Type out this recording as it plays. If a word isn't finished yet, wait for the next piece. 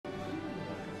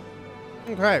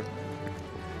Okay.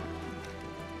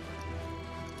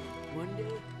 One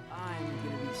day, I'm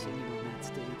gonna be singing on that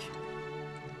stage.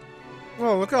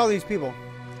 Oh, look at all these people.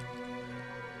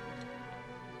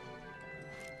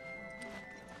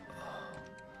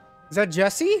 Is that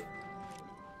Jesse?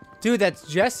 Dude, that's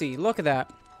Jesse. Look at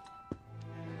that.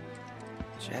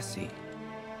 Jesse.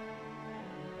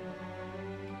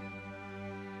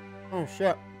 Oh,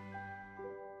 shit.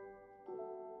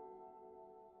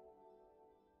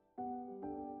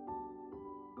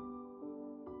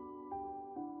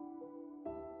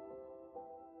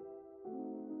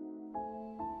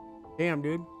 Damn,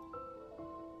 dude.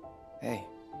 Hey.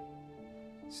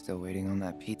 Still waiting on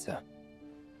that pizza.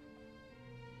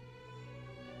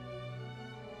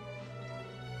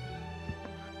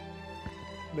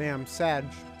 Damn, Sag.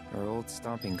 Our old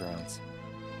stomping grounds.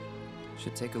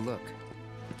 Should take a look.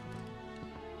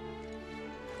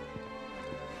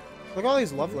 Look at all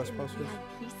these Loveless posters.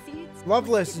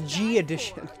 Loveless G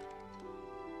edition.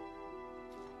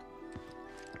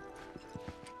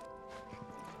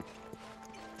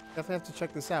 Definitely have to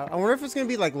check this out. I wonder if it's gonna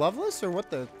be like Loveless or what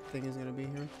the thing is gonna be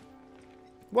here.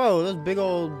 Whoa, those big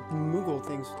old Moogle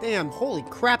things. Damn, holy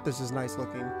crap, this is nice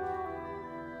looking.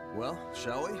 Well,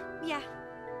 shall we? Yeah.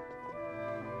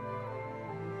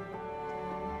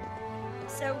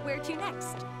 So where to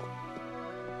next?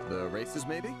 The races,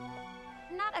 maybe?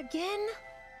 Not again.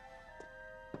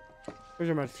 There's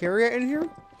a materia in here?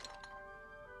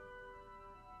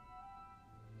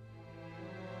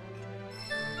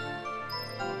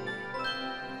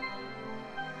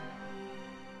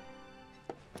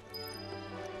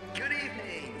 Good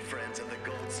evening, friends of the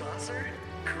Gold Saucer.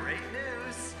 Great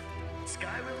news!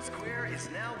 Skywheel Square is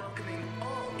now welcoming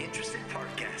all interested park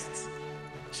guests.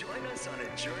 Join us on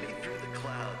a journey through the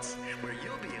clouds, where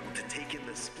you'll be able to take in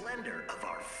the splendor of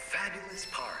our fabulous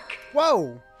park.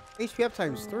 Whoa! HP up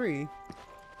times 3.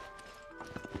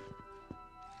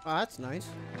 Oh, that's nice.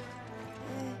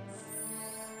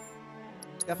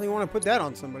 Definitely want to put that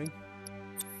on somebody.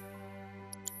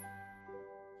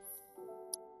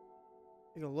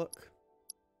 Take a look.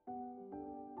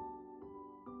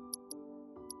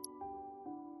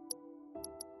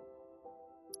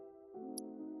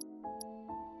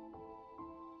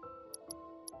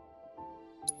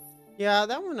 Yeah,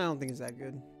 that one I don't think is that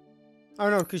good. Oh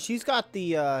no, because she's got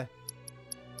the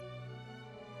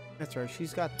that's right,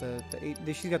 she's got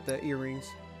she's got the earrings.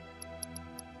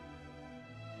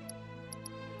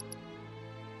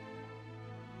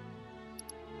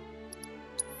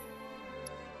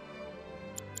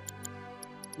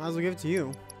 Might as well give it to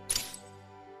you.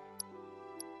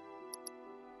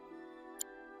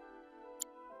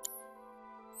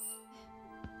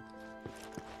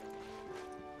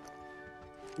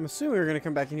 I'm assuming we're gonna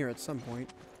come back in here at some point.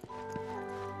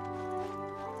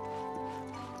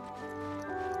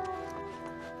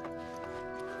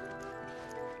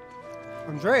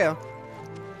 Andrea.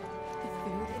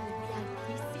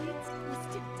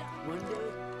 One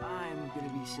day, I'm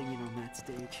gonna be singing on that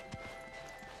stage.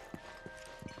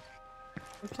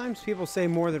 Sometimes people say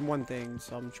more than one thing,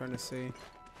 so I'm trying to see.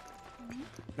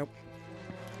 Nope.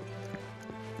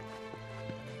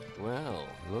 Well,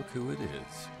 look who it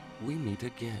is. We meet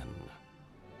again.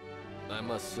 I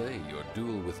must say, your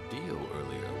duel with Dio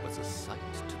earlier was a sight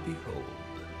to behold.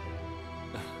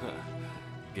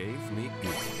 Gave me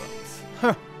goosebumps.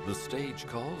 Huh. The stage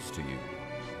calls to you,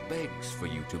 begs for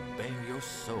you to bare your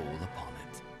soul upon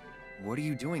it. What are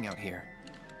you doing out here?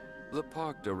 The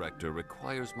park director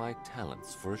requires my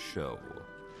talents for a show.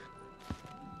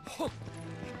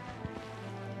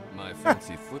 My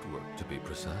fancy footwork, to be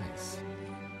precise.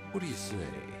 What do you say?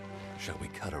 Shall we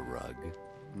cut a rug?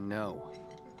 No.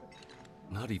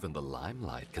 Not even the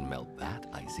limelight can melt that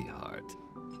icy heart.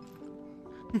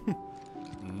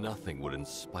 Nothing would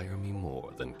inspire me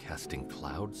more than casting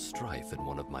Cloud Strife in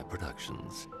one of my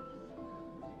productions.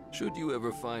 Should you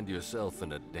ever find yourself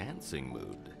in a dancing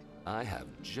mood, I have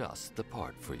just the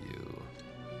part for you.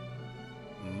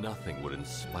 Nothing would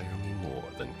inspire me more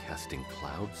than casting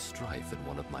Cloud Strife in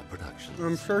one of my productions.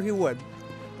 I'm sure he would.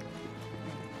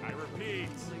 I repeat,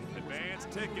 advance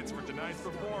tickets for tonight's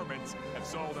performance have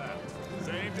sold out.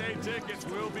 Same-day tickets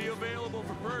will be available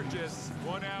for purchase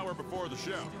 1 hour before the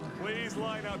show. Please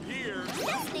line up here.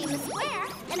 Just name the square,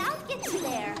 and I'll get you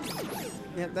there.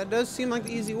 Yeah, that does seem like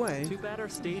the easy way. Too bad our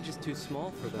stage is too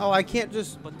small for them. Oh, I can't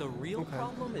just... But the real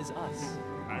problem is us.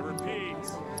 I repeat,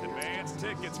 advance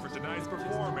tickets for tonight's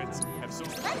performance have sold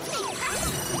out. Let's make it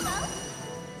happen,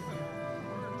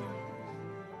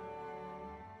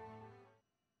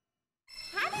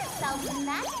 Have yourselves a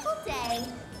magical day.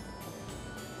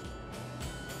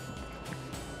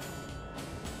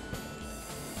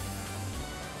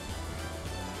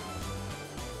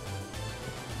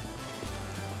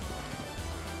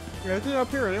 Yeah, isn't it up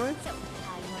here anyway? So,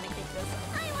 how you wanna get this?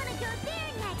 I wanna go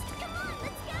there next. Come on,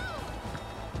 let's go.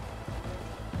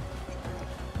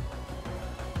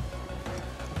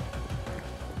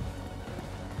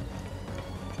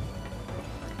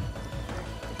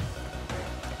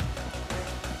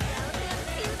 Welcome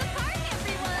to the park,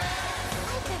 everyone.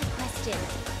 I've got a question.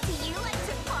 Do you like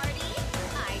to party?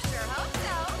 I sure hope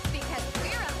so, because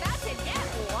we're about to get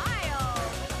wild.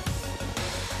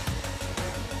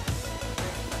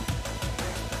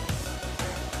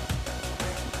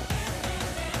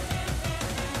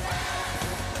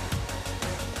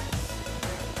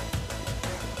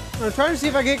 I'm trying to see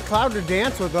if I get Cloud to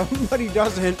dance with him, but he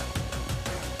doesn't.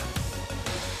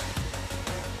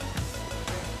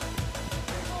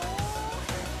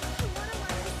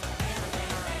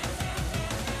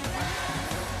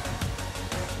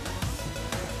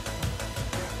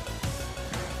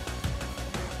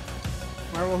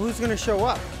 Alright, well, who's gonna show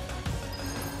up?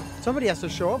 Somebody has to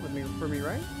show up with me for me,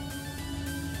 right?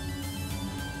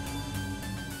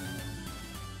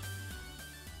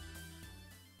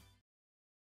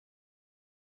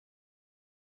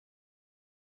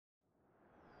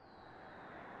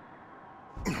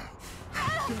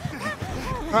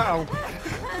 Uh-oh.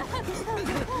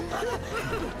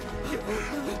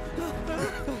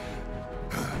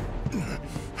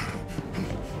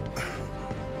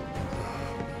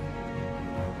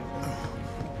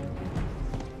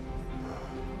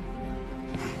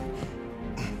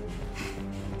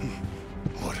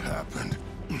 What happened?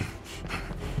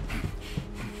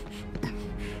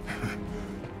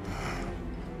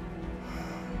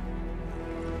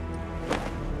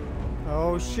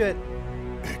 Oh, shit.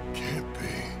 It can't be.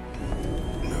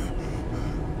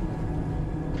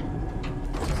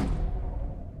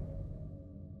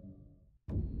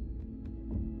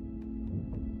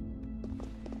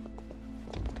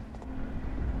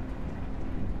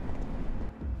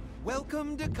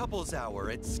 Welcome to Couples Hour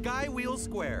at Skywheel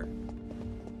Square.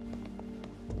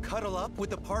 Cuddle up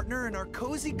with a partner in our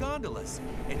cozy gondolas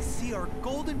and see our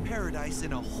golden paradise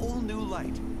in a whole new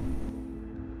light.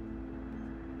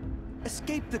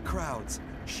 Escape the crowds,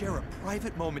 share a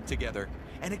private moment together,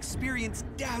 and experience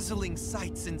dazzling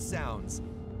sights and sounds.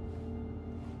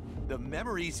 The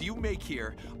memories you make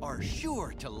here are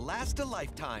sure to last a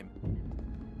lifetime.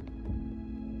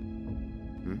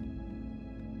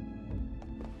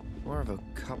 More of a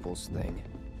couples thing.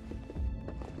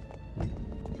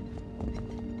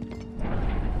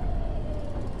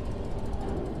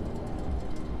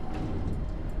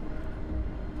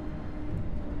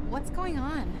 What's going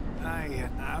on?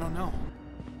 I don't know.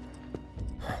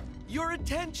 Your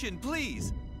attention,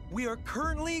 please! We are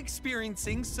currently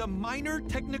experiencing some minor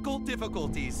technical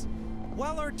difficulties.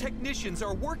 While our technicians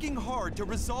are working hard to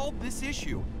resolve this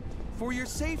issue, for your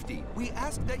safety, we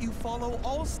ask that you follow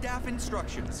all staff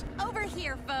instructions. Over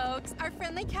here, folks. Our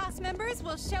friendly cast members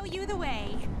will show you the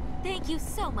way. Thank you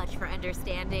so much for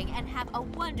understanding, and have a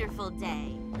wonderful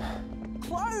day.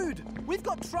 Cloud! We've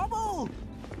got trouble!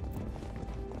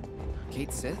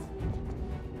 Kate Sith?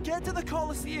 Get to the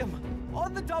Coliseum!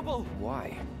 On the double!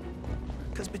 Why?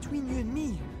 Because between you and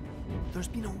me, there's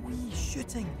been a wee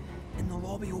shooting in the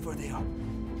lobby over there.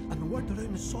 And the word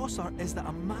around the saucer is that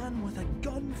a man with a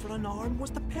gun for an arm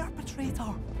was the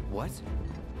perpetrator. What?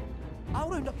 I'll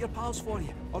round up your pals for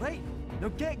you, alright? Now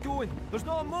get going. There's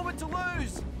not a moment to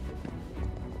lose!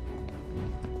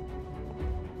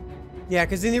 Yeah,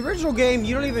 because in the original game,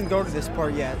 you don't even go to this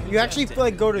part yet. You actually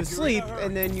like go to sleep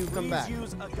and then you come back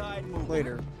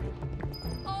later.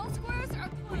 All squares are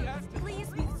closed. Please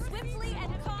move swiftly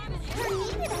and calmly. We're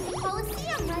needed at the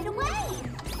Coliseum right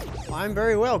away. I'm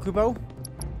very well, Kubo.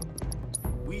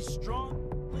 We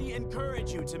strongly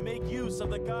encourage you to make use of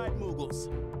the guide Moogles.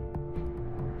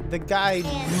 The guide.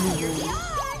 And here we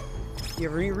are.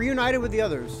 You're reunited with the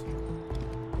others.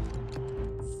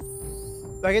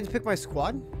 Do I get to pick my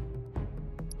squad?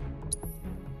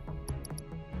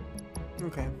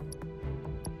 Okay.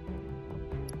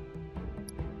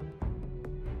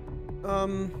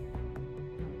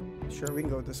 Sure, we can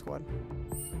go with this squad.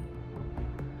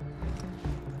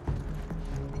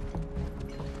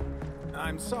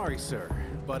 I'm sorry, sir,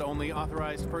 but only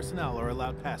authorized personnel are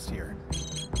allowed past here.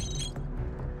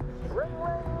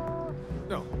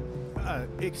 No,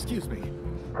 excuse me.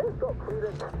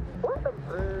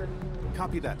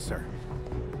 Copy that, sir.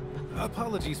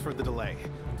 Apologies for the delay.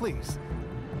 Please.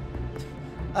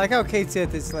 I like how Kate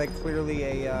Sith is like clearly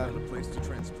a place to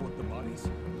transport the bodies.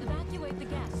 Evacuate the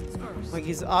guests first. like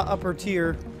he's upper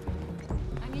tier.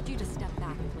 I need you to step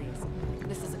back, please.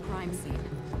 This is a crime scene.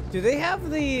 Do they have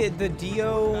the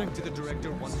Dio Back to the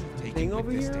director once you've taken thing over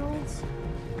witness here? statements.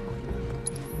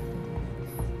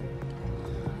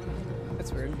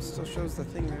 That's weird. It still shows the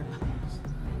thing there.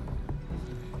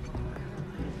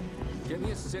 Get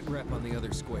me a sit rep on the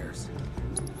other squares.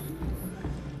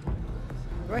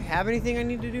 Do I have anything I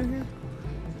need to do here?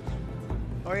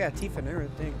 Oh yeah, Tifa and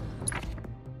everything.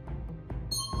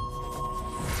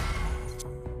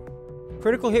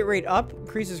 Critical hit rate up.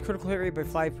 Increases critical hit rate by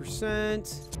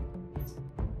 5%.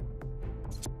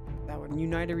 That one.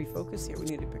 Unite or refocus? Yeah, we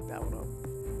need to pick that one up.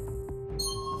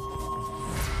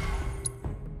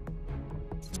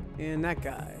 And that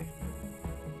guy.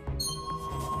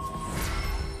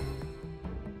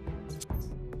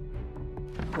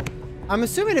 Cool. I'm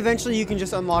assuming eventually you can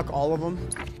just unlock all of them.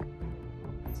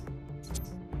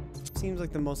 Seems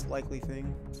like the most likely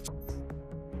thing.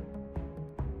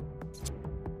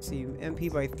 Let's see,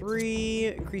 MP by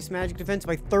 3, increase magic defense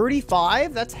by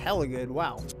 35? That's hella good,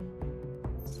 wow.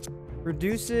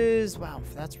 Reduces, wow,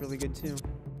 that's really good too.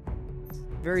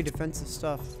 Very defensive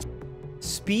stuff.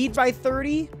 Speed by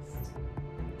 30?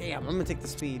 Damn, I'm gonna take the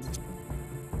speed.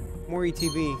 More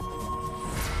ETB.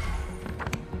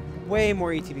 Way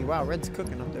more ETB. Wow, Red's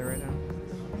cooking up there right now.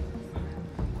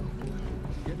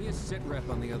 Give me a sit rep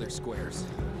on the other squares.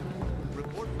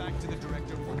 Report back to the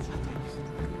director once released.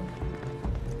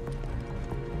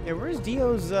 Yeah, where's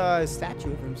Dio's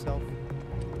statue of himself?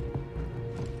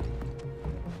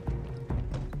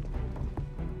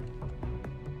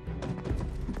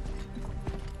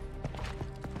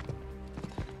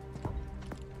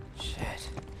 Shit.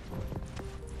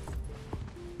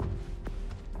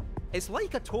 It's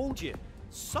like I told you.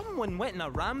 Someone went on a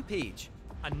rampage.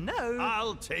 And now...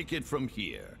 I'll take it from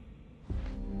here.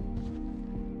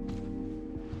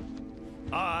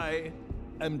 I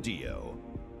am Dio.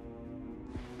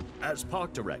 As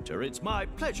park director, it's my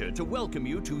pleasure to welcome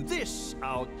you to this,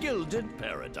 our gilded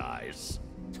paradise.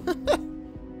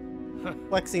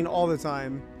 Flexing all the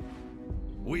time.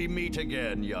 We meet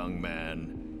again, young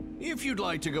man. If you'd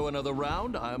like to go another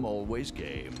round, I'm always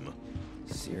game.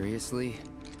 Seriously?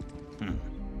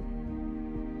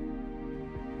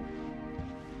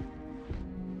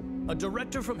 A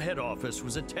director from head office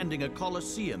was attending a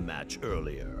Coliseum match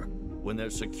earlier, when their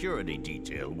security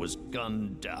detail was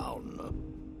gunned down.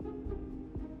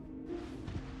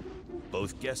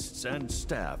 Both guests and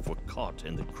staff were caught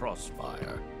in the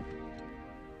crossfire.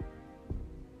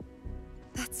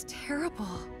 That's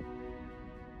terrible.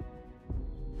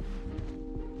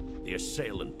 The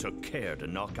assailant took care to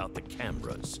knock out the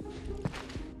cameras.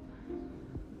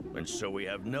 And so we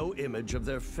have no image of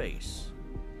their face.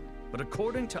 But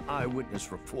according to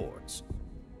eyewitness reports,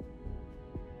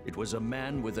 it was a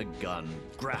man with a gun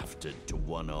grafted to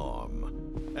one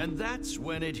arm. And that's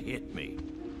when it hit me.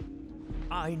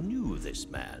 I knew this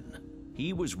man.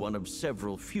 He was one of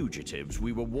several fugitives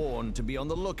we were warned to be on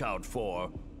the lookout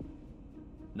for.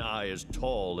 Nigh as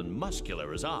tall and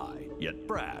muscular as I, yet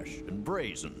brash and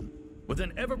brazen, with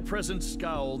an ever-present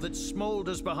scowl that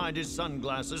smolders behind his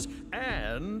sunglasses,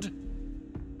 and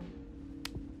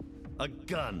a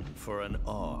gun for an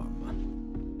arm.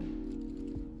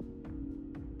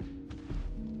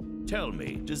 Tell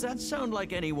me, does that sound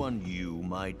like anyone you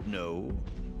might know?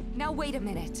 Now wait a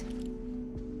minute.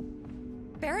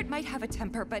 Barrett might have a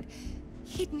temper, but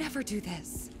he'd never do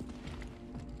this.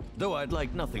 Though I'd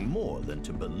like nothing more than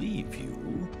to believe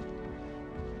you.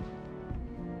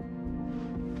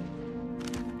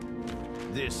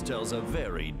 This tells a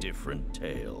very different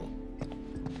tale.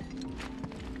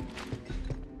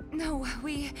 No,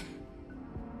 we...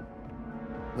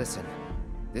 Listen,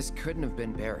 this couldn't have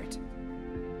been Barrett.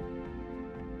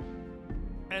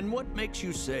 And what makes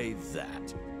you say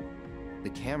that? The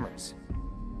cameras.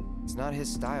 It's not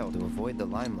his style to avoid the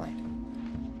limelight.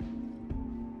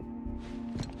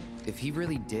 If he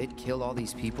really did kill all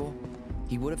these people,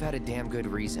 he would have had a damn good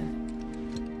reason.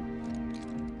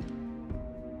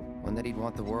 One that he'd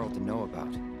want the world to know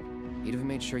about. He'd have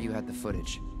made sure you had the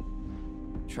footage.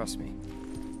 Trust me.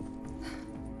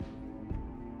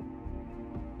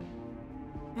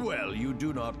 Well, you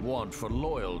do not want for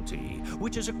loyalty,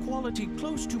 which is a quality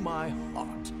close to my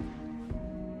heart.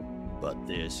 But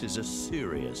this is a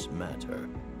serious matter.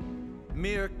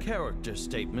 Mere character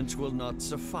statements will not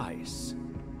suffice.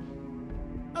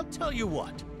 I'll tell you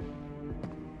what.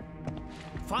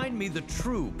 Find me the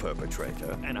true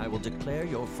perpetrator, and I will declare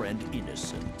your friend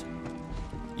innocent.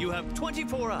 You have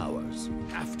 24 hours,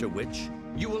 after which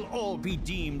you will all be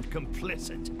deemed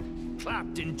complicit,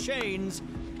 clapped in chains,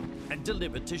 and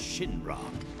delivered to Shinra.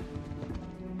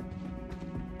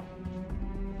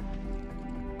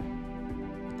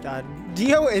 God,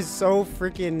 Dio is so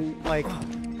freaking, like...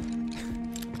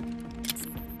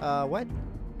 what?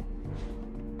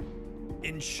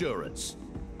 Insurance.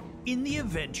 in the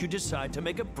event you decide to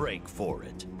make a break for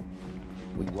it.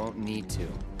 We won't need to.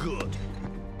 Good.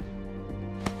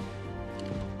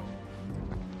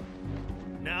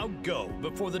 Now go,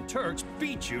 before the Turks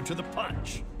beat you to the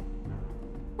punch.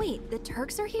 Wait, the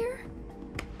Turks are here?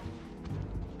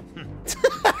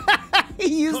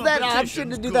 He used that option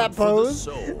to do that pose.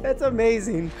 That's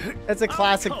amazing. That's a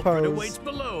classic pose. Awaits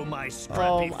below, my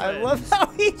scrappy I love how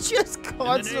he just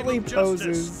constantly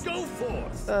poses. Justice, go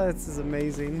forth. This is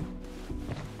amazing.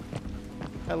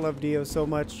 I love Dio so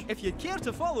much. If you care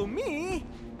to follow me,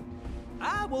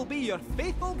 I will be your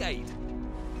faithful guide.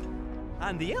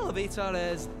 And the elevator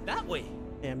is that way.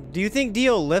 Damn. Do you think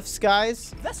Dio lifts,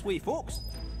 guys? This way, folks.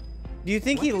 Do you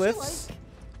think he lifts?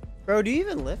 Bro, do you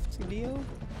even lift, Dio?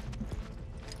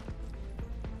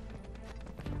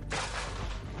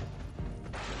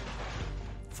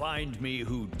 Find me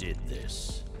who did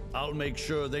this. I'll make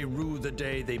sure they rue the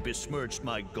day they besmirched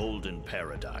my golden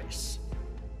paradise.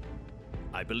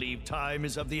 I believe time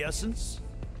is of the essence.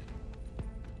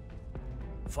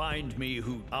 Find me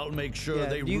who. I'll make sure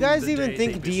they. Do you guys even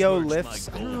think Dio lifts?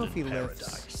 I don't know if he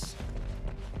lifts.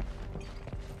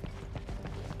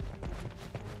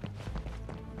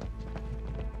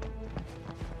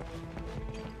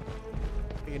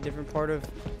 Like a different part of.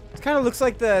 It kind of looks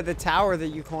like the tower that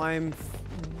you climb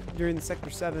during the Sector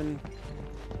 7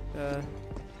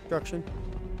 construction.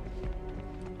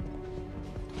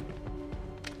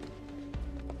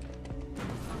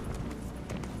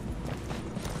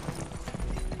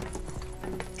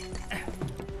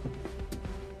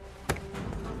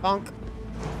 Bonk.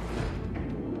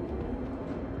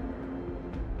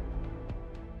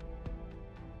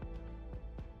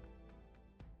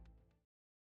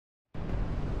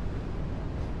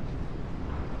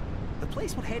 The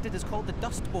place we're headed is called the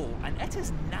Dust Bowl, and it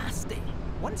is nasty.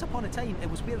 Once upon a time, it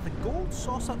was where the Gold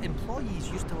Saucer employees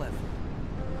used to live.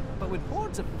 But when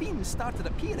hordes of fiends started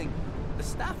appearing, the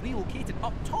staff relocated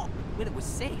up top, where it was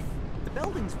safe. The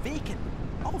building's vacant.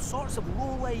 All sorts of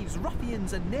lowlives,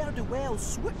 ruffians, and ne'er-do-wells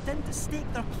swooped in to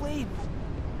stake their claim.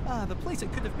 Ah, the place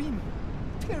it could have been.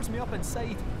 Tears me up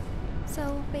inside.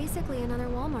 So, basically another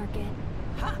wall market.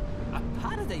 Ha! A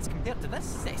paradise compared to this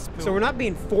cesspool. So we're not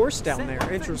being forced down Set there. one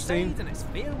foot Interesting. inside and it's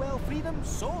farewell freedom,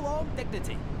 so long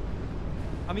dignity.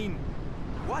 I mean,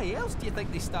 why else do you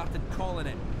think they started calling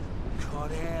it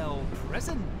Corel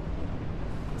Prison?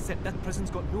 Except that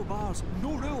prison's got no bars,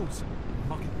 no rules.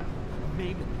 Mugging,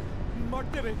 maiming,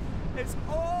 murdering. It's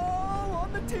all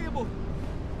on the table.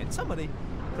 In summary,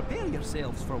 prepare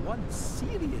yourselves for one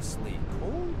seriously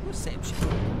cold reception.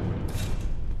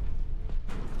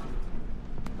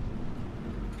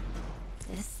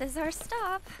 This is our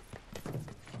stop.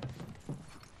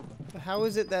 How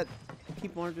is it that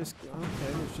people aren't just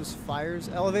okay? There's just fires.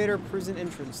 Elevator, prison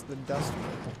entrance, the Dust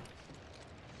Bowl.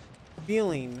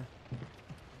 Feeling.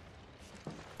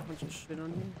 Bunch of shit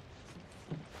on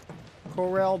here.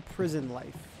 Corel prison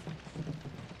life.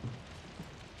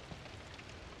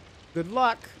 Good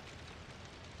luck.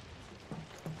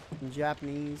 In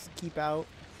Japanese, keep out.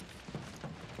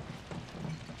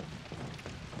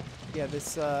 Yeah,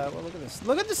 this, well, look at this.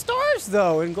 Look at the stars,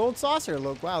 though, in Gold Saucer.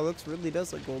 Look, wow, looks really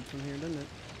does look gold from here, doesn't it?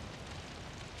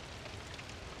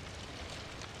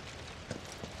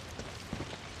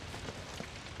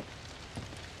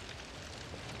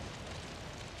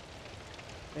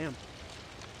 Damn.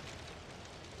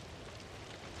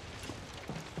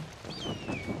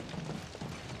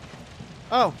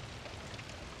 Oh.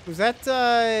 Was that,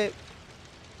 the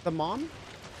mom?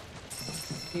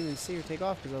 Didn't even see her take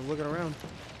off because I was looking around.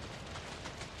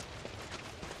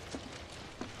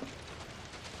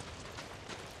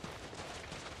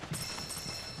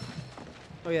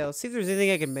 Oh yeah, let's see if there's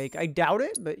anything I can make. I doubt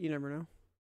it, but you never know.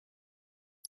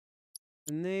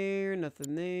 Nothing there,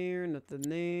 nothing there, nothing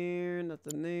there,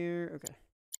 nothing there. Okay.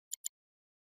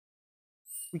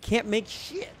 We can't make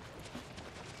shit.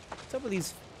 What's up with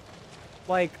these,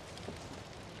 like,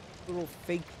 little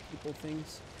fake people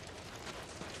things?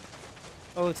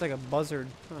 Oh, it's like a buzzard.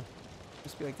 Huh.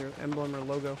 Must be like their emblem or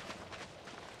logo.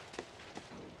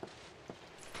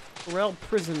 Corel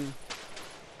Prison.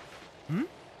 Hmm?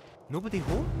 Nobody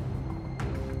home?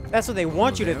 That's what they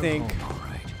want you to think. All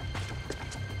right.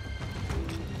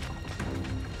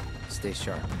 Stay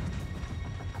sharp.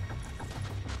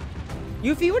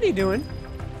 Yuffie, what are you doing?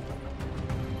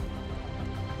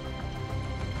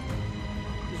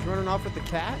 Just running off with the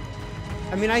cat?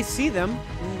 I mean, I see them.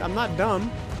 I'm not dumb.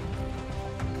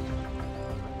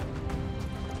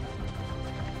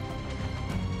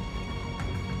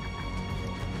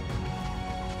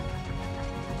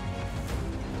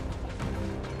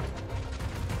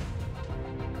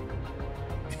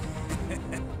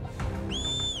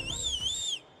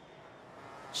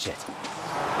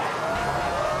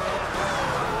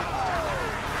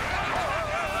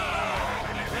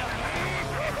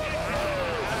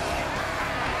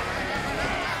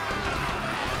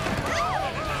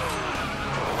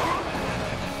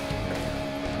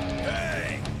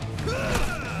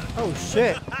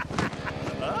 shit.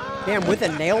 Damn, with a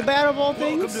nail bat of all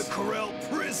things? Welcome to Corel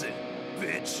Prison,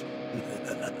 bitch.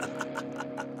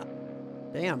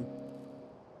 Damn.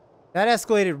 That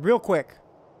escalated real quick.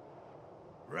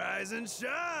 Rise and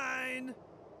shine.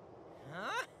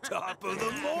 Top of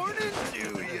the morning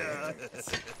to ya.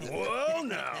 Well,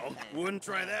 now, wouldn't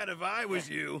try that if I was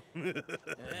you.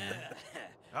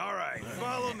 All right,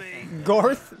 follow me.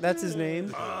 Garth, that's his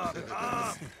name.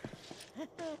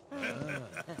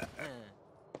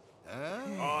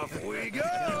 Off we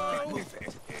go.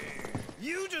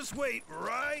 You just wait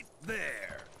right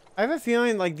there. I have a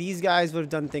feeling like these guys would have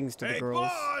done things to the Hey, girls.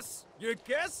 boss, your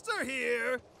guests are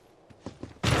here.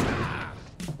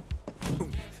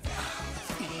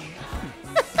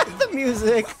 The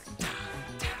music.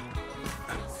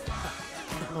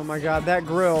 Oh my god, that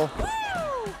grill.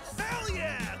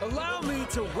 Allow me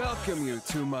to welcome you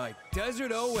to my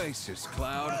desert oasis,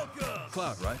 Cloud.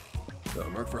 Cloud, right?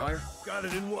 Merc for hire? Got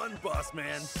it in one, boss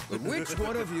man. But which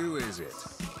one of you is it?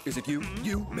 Is it you,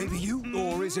 maybe you,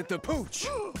 or is it the pooch?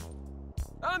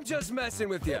 I'm just messing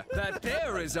with you. That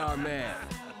there is our man.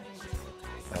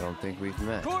 I don't think we've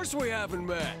met. Of course we haven't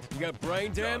met. You got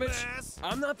brain damage?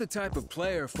 I'm not the type of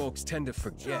player folks tend to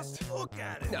forget. Just look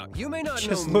at it. Now, you may not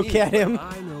Just know look me, at him. but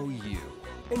I know you.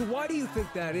 And why do you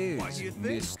think that is, Why do you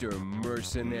think? Mr.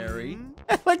 Mercenary?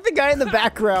 I like the guy in the I'll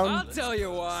background. tell you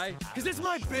why. Because it's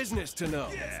my business to know.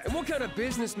 Yeah. And what kind of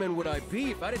businessman would I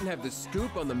be if I didn't have the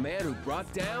scoop on the man who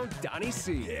brought down Donnie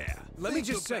C? Yeah. Let me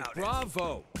just say, about it.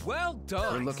 bravo. Well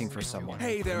done. We're looking for someone.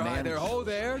 Hey there, hi Man- there, ho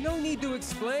there. No need to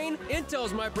explain.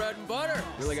 Intel's my bread and butter.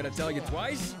 Really gotta tell you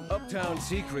twice? Uptown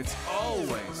secrets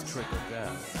always trickle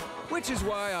down. Which is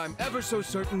why I'm ever so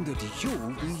certain that you'll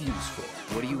be useful.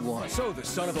 What do you want? So the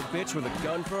son of a bitch with a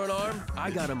gun for an arm,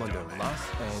 I got him under lock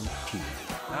and key,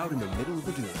 out in the middle of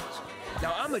the dunes.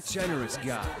 Now I'm a generous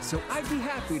guy, so I'd be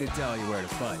happy to tell you where to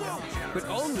find him. But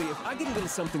only if I get a little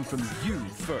something from you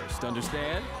first,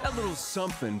 understand? That little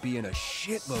something being a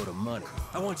shitload of money.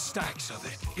 I want stacks of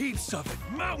it, heaps of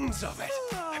it, mountains of it.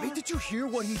 I mean, did you hear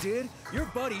what he did? Your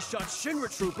buddy shot Shinra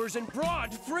troopers in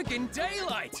broad friggin'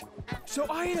 daylight. So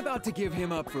I ain't about to give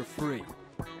him up for free.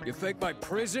 You think my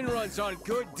prison runs on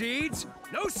good deeds?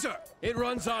 No, sir. It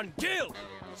runs on guilt.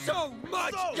 So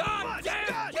much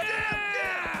goddamn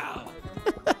guilt!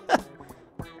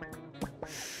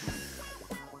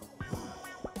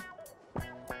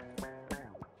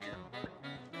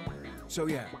 So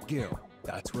yeah, Gil,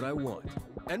 that's what I want.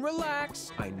 And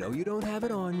relax, I know you don't have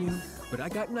it on you, but I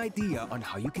got an idea on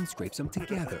how you can scrape some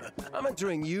together. I'm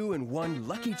entering you and one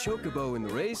lucky chocobo in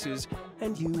the races,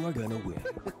 and you are gonna win.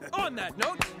 On that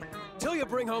note, till you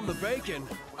bring home the bacon,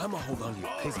 I'ma hold on to your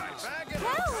business.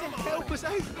 Help us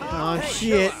out. Oh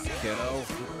shit. Kiddo,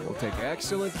 we'll take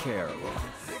excellent care of them.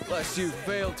 Unless you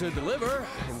fail to deliver,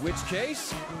 in which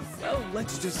case, well,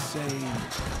 let's just say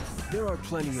there are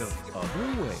plenty of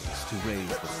other ways to raise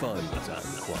the funds on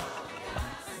the quad.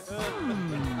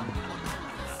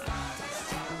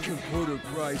 Can put a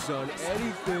price on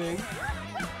anything.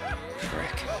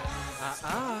 Frick.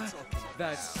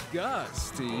 That's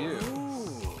Gus to you.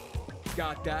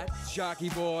 Got that, jockey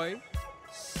boy?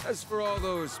 As for all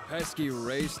those pesky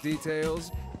race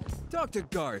details, talk to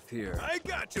Garth here. I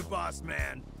got you, boss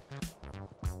man.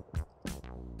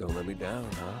 Don't let me down,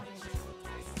 huh?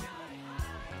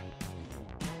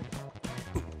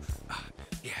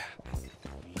 Yeah.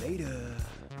 Later.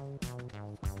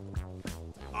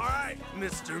 All right,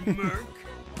 Mr. Merc.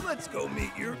 Let's go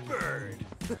meet your bird.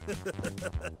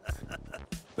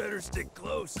 Better stick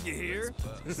close, you hear?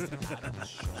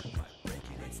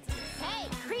 Hey,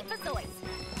 creepazoids!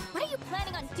 What are you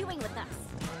planning on doing with us?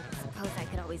 Suppose I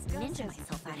could always ninja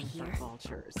myself out of here.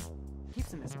 Vultures.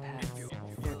 Keeps them as pets.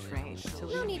 They're trained to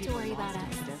No need to worry about us.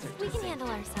 We can handle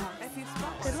ourselves.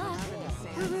 Good luck.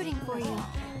 We're rooting for you.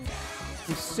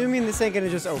 I'm assuming this ain't gonna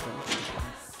just open.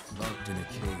 Locked in a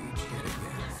cage yet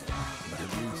again. But at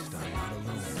least I'm not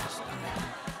alone this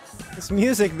time. This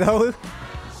music, though.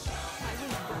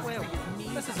 Well,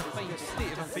 this is a fine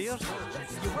state of affairs.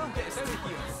 You will get us out of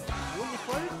here, won't you,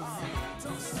 Cloud?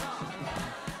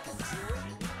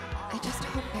 I just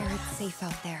hope Barrett's safe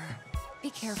out there. Be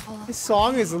careful. This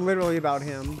song is literally about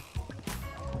him.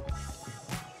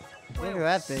 Look at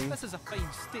that thing. This is a fine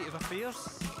state of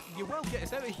affairs. You will get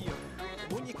us out of here,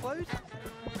 won't you, Cloud?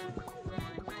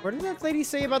 What did that lady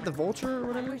say about the vulture or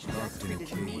whatever? Locked in a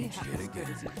cage yet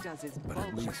again. But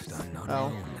at least I'm not Oh.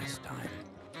 alone this time.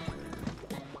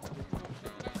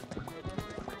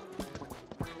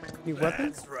 New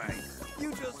weapons? That's right.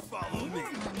 You just follow me.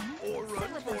 Or run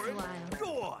for it.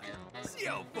 Go on. See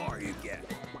how far you get.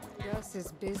 Gus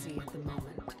is busy at the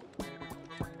moment.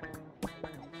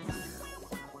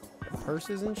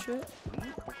 curses and shit.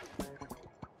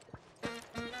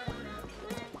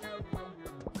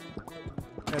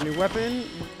 Got a new weapon,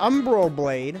 Umbral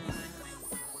Blade.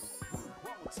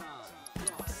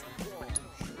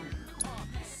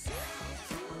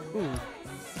 Ooh.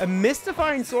 A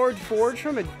mystifying sword forged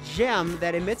from a gem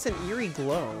that emits an eerie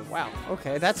glow. Wow,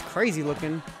 okay, that's crazy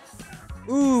looking.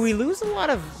 Ooh, we lose a lot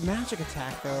of magic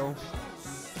attack, though.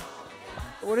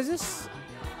 What is this?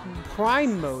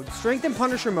 Prime mode. Strength and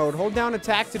Punisher mode. Hold down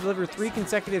attack to deliver 3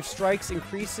 consecutive strikes.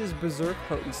 Increases berserk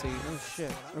potency. Oh,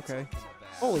 shit. Okay.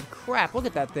 Holy crap, look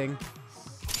at that thing.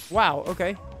 Wow,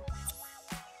 okay.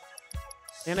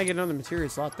 And I get another materia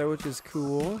slot, though, which is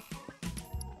cool.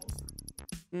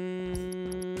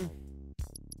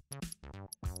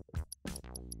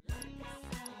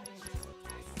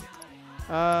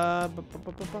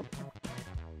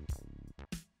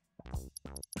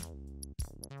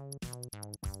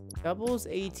 Doubles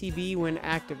ATB when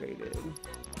activated.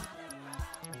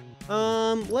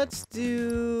 Let's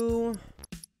do...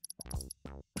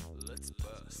 Let's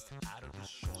burst out of the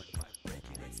joint by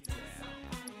breaking it down.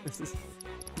 This is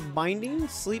Binding,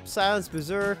 Sleep, Silence,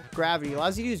 Berserk, Gravity.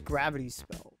 Allows you to use Gravity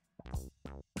spell.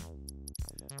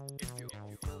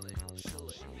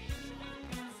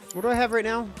 What do I have right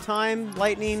now? Time,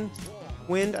 Lightning,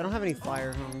 Wind. I don't have any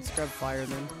Fire. Hold on, let's grab Fire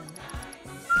then.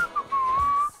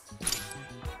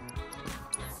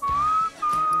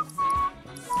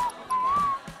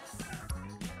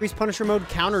 Increase Punisher mode,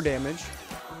 counter damage.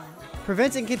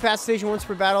 Prevents incapacitation once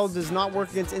per battle. Does not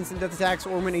work against instant death attacks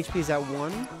or when HP is at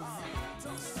 1.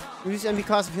 Reduce MP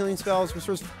cost of healing spells.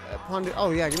 Restores upon...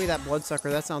 Oh yeah, give me that Bloodsucker.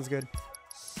 That sounds good.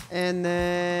 And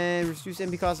then reduce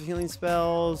MP cost of healing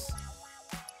spells.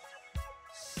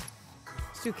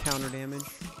 Let's do counter damage.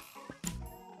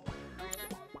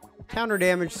 Counter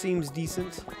damage seems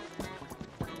decent.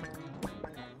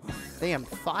 Damn,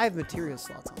 5 materia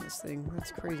slots on this thing.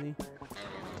 That's crazy.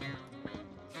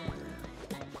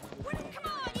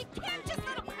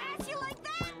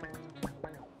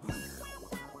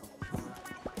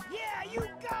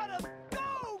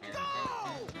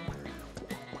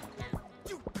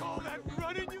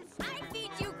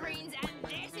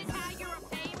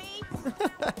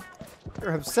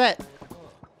 You're upset.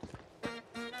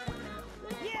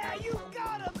 Yeah, you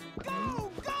gotta go!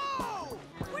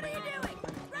 What are you doing?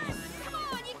 Run! Come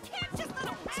on, you can't just let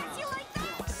him pass you like that!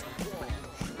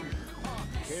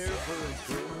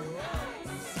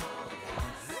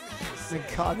 My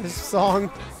God, this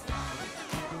song.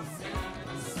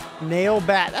 Nail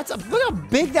bat. That's look how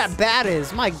big that bat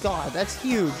is. My God, that's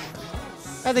huge.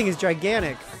 That thing is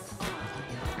gigantic.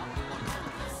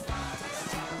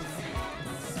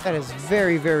 That is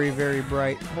very, very, very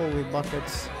bright. Holy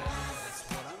buckets.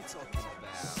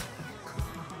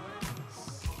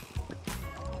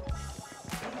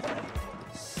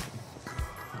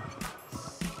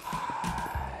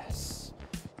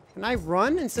 Can I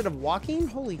run instead of walking?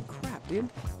 Holy crap, dude.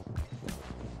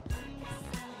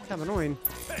 Kind of annoying.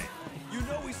 Hey, you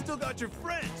know we still got your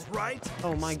friends, right?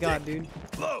 Oh my God, dude.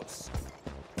 Close.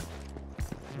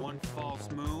 One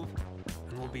false move,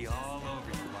 and we'll be all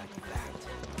over you like that.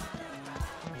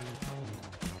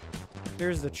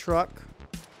 There's the truck.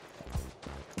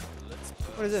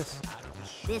 What is this?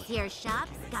 This here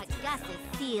shop's got Gus's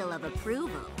seal of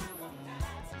approval.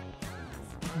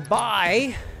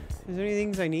 Buy. Is there any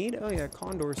things I need? Oh yeah,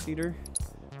 Condor Cedar.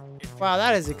 Wow,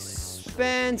 that is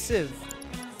expensive.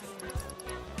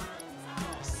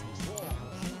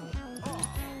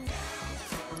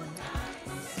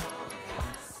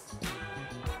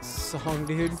 Song,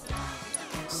 dude.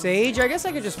 Sage? I guess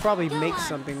I could just probably make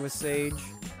something with Sage.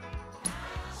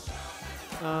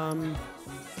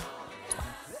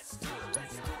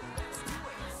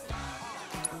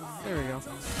 There we go.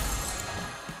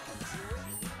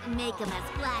 Make him as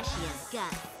flashy as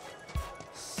Gus.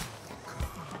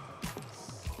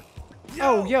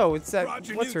 Oh, yo, it's that.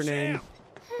 What's her name?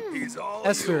 He's all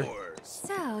Esther. yours.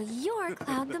 So, you're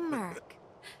Cloud the Merc.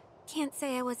 Can't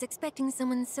say I was expecting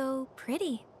someone so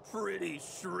pretty. Pretty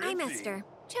shrimpy. I'm Esther,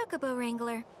 Chocobo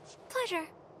Wrangler. Pleasure.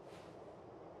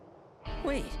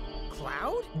 Wait,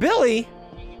 Cloud? Billy?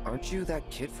 Aren't you that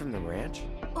kid from the ranch?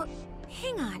 Oh,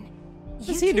 hang on.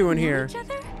 What's he doing here?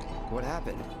 What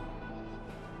happened?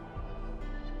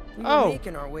 We were Oh,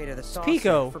 making our way to the saucer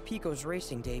Pico. for Pico's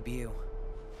racing debut.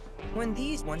 When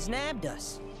these ones nabbed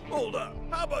us. Hold up.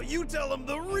 How about you tell them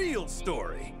the real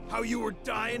story? How you were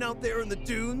dying out there in the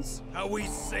dunes? How we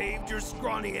saved your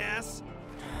scrawny ass?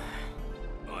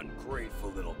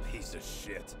 Ungrateful little piece of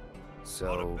shit.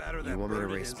 So, you want me to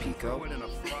race Pico? In a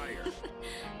fryer.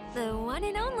 The one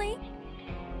and only.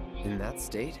 In that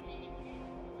state?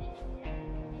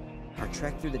 Our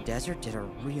trek through the desert did a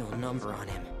real number on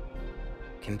him.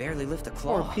 Can barely lift a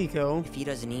claw. Poor Pico. If he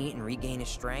doesn't eat and regain his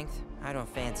strength, I don't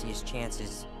fancy his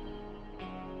chances.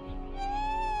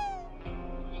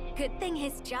 Good thing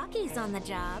his jockey's on the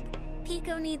job.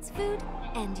 Pico needs food,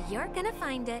 and you're gonna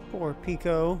find it. Poor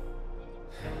Pico.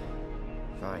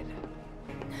 Fine.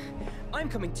 I'm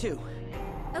coming too.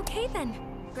 Okay then.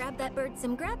 Grab that bird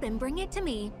some grub and bring it to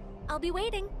me. I'll be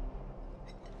waiting.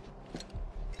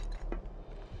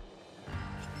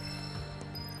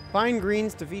 Find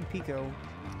greens to feed Pico.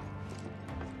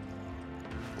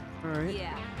 Alright.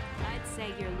 Yeah, I'd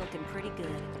say you're looking pretty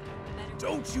good.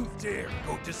 Don't you dare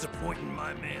go disappointing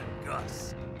my man,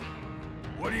 Gus.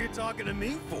 What are you talking to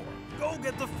me for? Go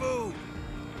get the food.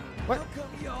 What? How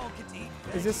come y'all get to eat?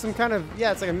 Is this some kind of...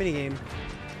 Yeah, it's like a mini game.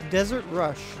 Desert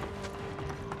Rush.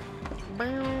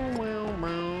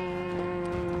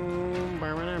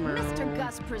 Mr.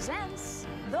 Gus presents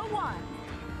the one,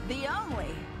 the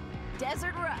only,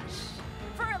 Desert Rush.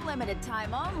 For a limited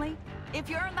time only. If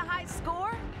you earn the high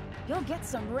score, you'll get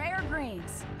some rare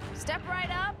greens. Step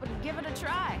right up and give it a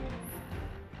try.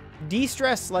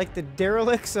 De-stress like the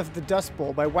derelicts of the Dust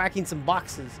Bowl by whacking some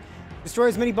boxes. Destroy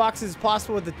as many boxes as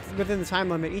possible within the time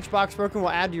limit. Each box broken will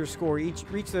add to your score.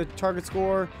 Reach the target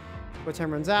score. What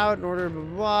time runs out? In order, blah,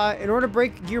 blah, blah. In order to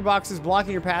break gearboxes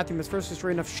blocking your path, you must first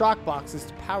destroy enough shock boxes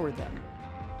to power them.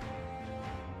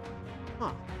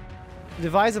 Huh.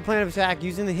 Devise a plan of attack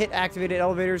using the hit-activated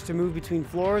elevators to move between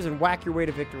floors and whack your way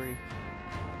to victory.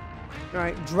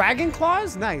 Alright, Dragon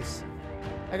Claws? Nice.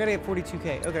 I gotta get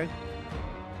 42k. Okay.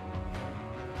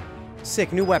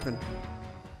 Sick, new weapon.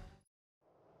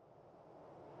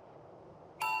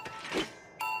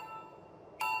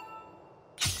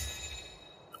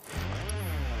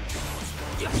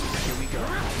 Here we go.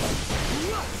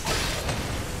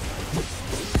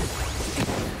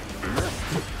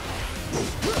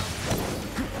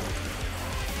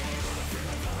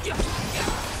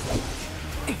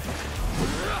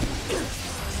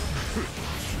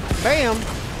 Bam!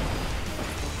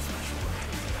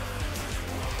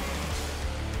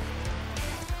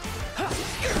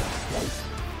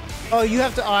 Oh, you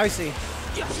have to... Oh, I see.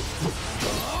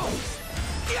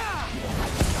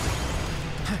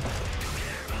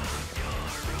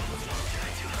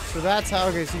 So that's how...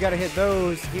 Okay, so you gotta hit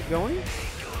those to keep going?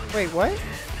 Wait, what?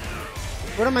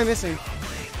 What am I missing?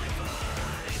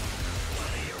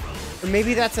 Or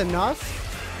maybe that's enough?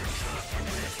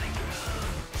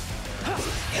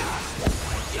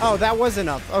 Oh, that was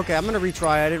enough. Okay, I'm gonna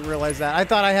retry. I didn't realize that. I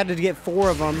thought I had to get 4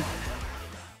 of them.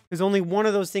 Because only one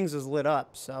of those things was lit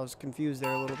up, so I was confused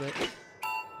there a little bit.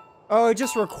 Oh, it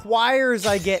just requires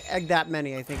I get that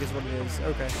many, I think is what it is.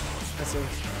 Okay, I see.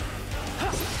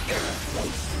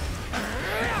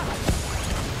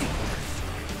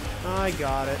 I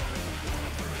got it.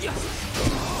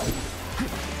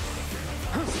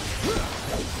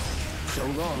 So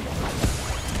long.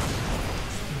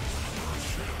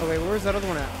 Oh wait, where's that other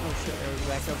one at? Oh shit, it was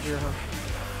back up here, huh?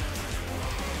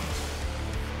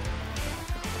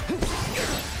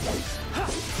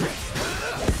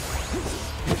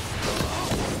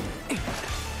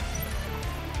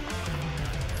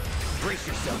 Brace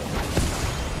yourself.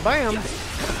 Bam!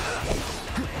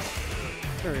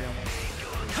 There we go.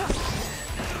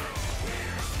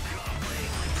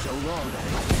 So long.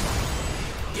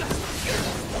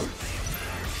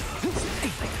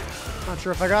 Not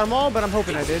sure if I got them all, but I'm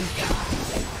hoping I did.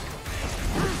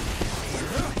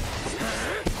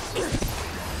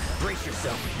 Brace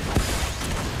yourself.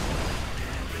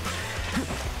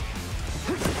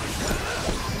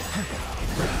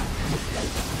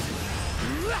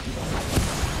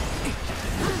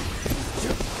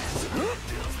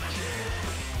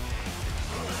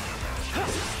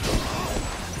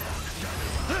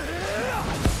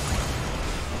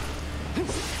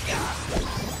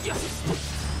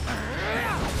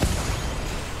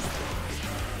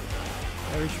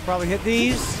 We should probably hit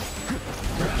these.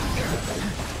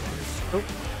 Oh.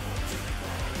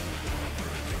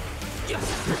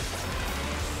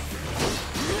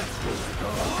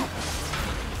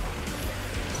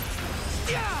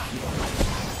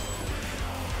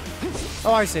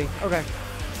 Oh, I see. Okay.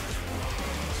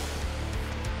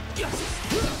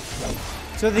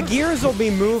 So the gears will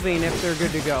be moving if they're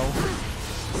good to go.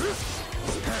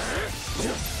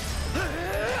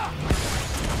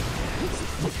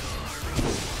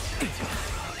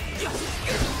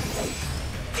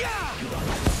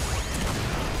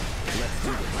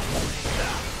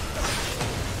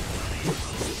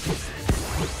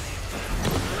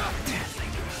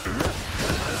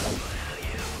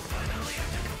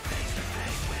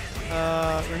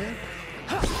 Right here?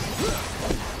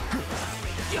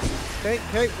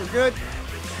 Okay, we're good.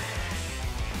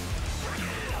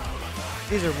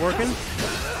 These are working.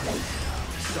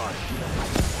 Sorry.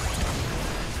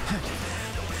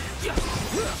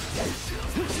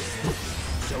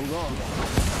 So long.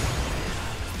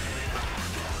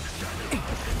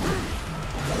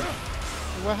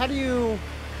 Well, how do you...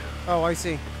 Oh, I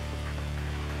see.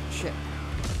 Shit.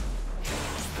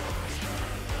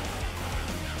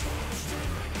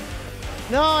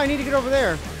 No, I need to get over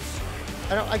there.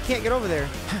 I can't get over there.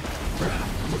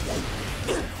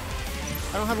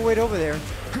 I don't have a way to over there.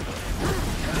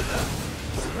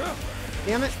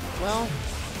 Damn it. Well...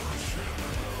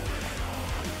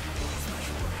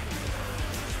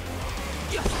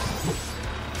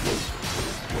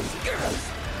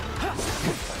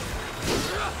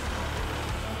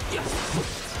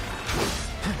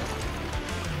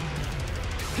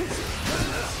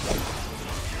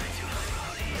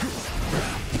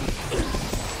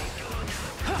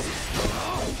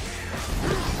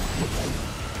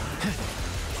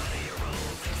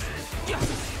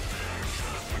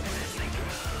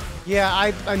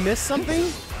 Yeah, I missed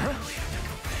something?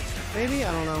 Maybe?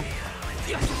 I don't know.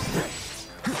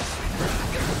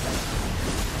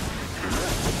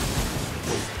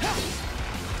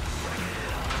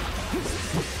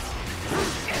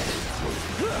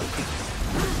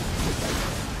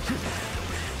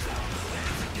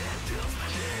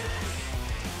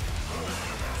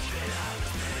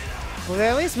 Well, they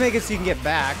at least make it so you can get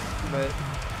back, but I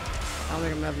don't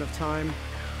think I'm gonna have enough time.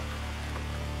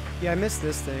 Yeah, I missed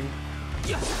this thing.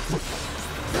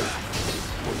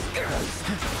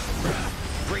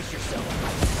 Brace yourself.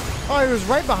 Oh, he was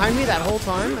right behind me that whole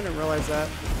time? I didn't realize that.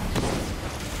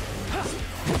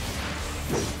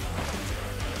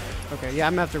 Okay, yeah,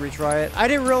 I'm gonna have to retry it. I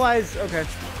didn't realize... Okay.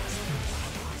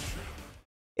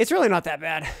 It's really not that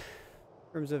bad in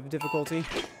terms of difficulty.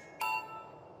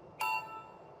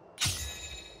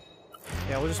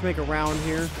 Yeah, we'll just make a round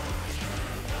here.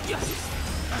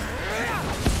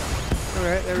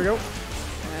 Alright, there we go.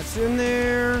 That's in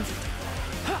there.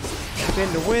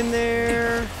 Spin to win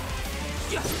there.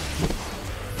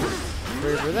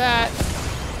 Ready for that.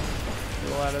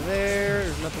 Go out of there.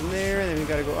 There's nothing there. And then we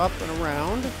gotta go up and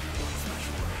around.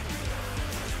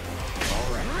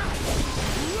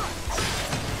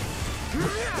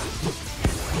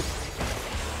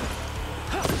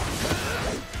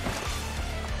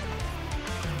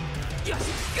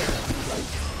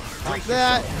 Pop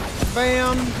that.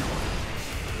 Bam.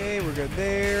 Okay, we're good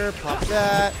there. Pop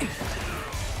that. Here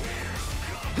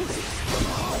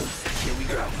we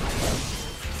go.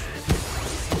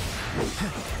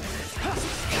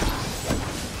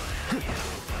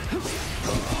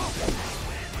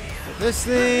 This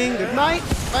thing. Good night.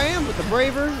 Bam. With the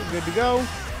braver. We're good to go.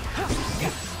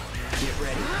 Get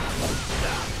ready.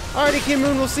 Alrighty, Kim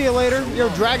Moon. We'll see you later. Yo,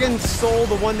 Dragon Soul,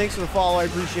 the one. Thanks for the follow. I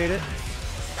appreciate it.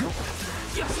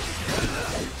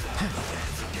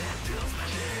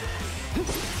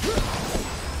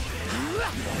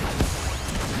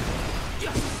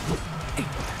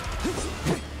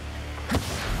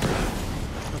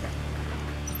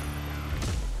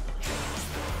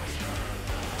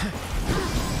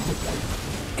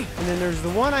 And then there's the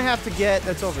one I have to get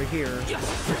that's over here.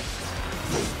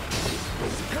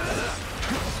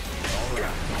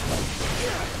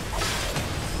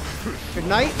 Good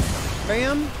night.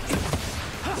 Bam.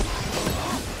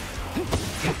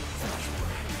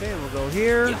 Okay, we'll go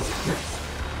here.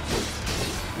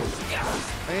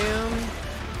 Bam.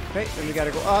 Okay, then we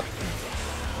gotta go up.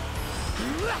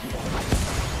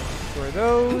 Where are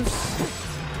those?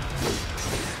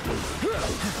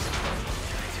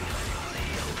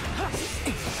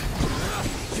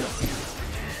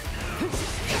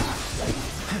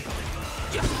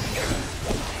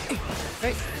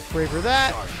 Okay, pray for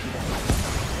that.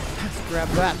 Let's grab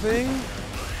that thing.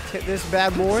 Let's hit this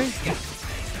bad boy.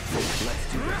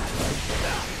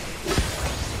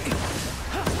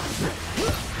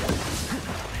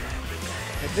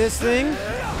 Hit this thing.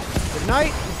 Good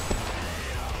night.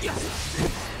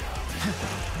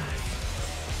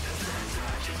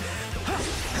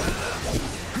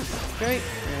 Okay,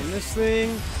 and this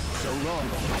thing. So long.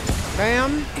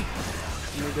 Bam.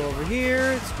 Let me go over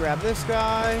here. Let's grab this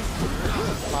guy.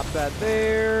 Pop that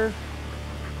there.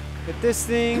 Hit this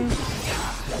thing.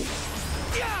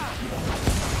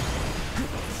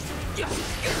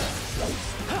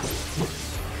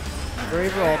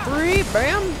 Braver all three.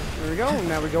 Bam. There we go.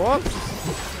 Now we go up.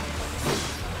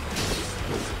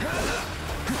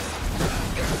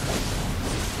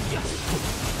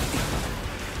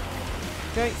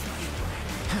 Okay.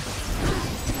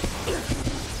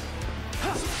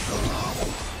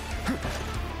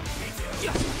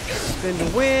 Spin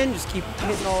to win. Just keep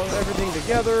hitting everything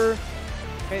together.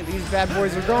 Okay, these bad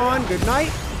boys are gone. Good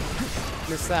night.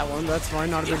 Missed that one, but that's fine.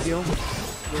 Not a big deal.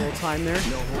 A little time there.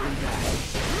 No holding back.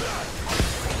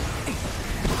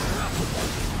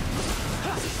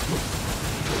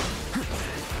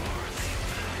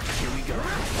 Here we go.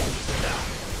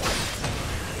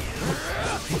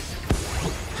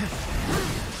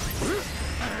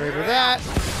 Braver that.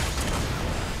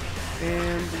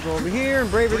 And we go over here and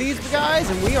braver these guys,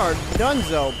 and we are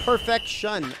donezo.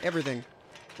 Perfection. Everything.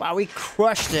 Wow, we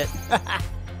crushed it.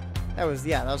 that was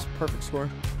a perfect score.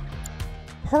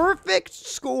 Perfect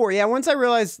score. Yeah, once I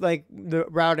realized, like, the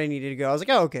route I needed to go, I was like,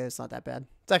 oh, okay, it's not that bad.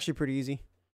 It's actually pretty easy.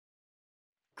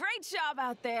 Great job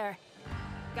out there.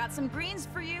 Got some greens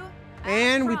for you.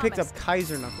 And we picked up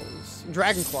Kaiser Knuckles.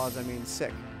 Dragon Claws, I mean.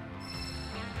 Sick.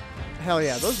 Hell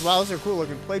yeah. Those are cool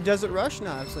looking. Play Desert Rush?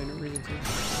 No, absolutely no reason to.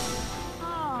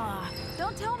 Aw,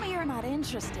 don't tell me you're not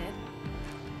interested.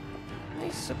 I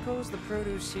suppose the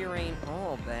produce here ain't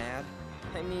all bad.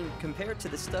 I mean, compared to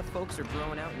the stuff folks are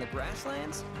growing out in the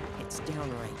grasslands, it's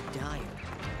downright dire.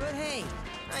 But hey,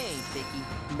 I ain't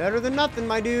picky. Better than nothing,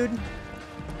 my dude.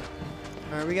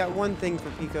 Alright, we got one thing for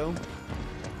Pico.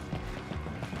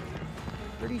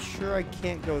 Pretty sure I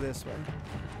can't go this way.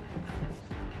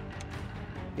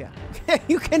 Yeah.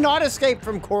 You cannot escape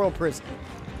from Coral Prison.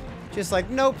 Just like,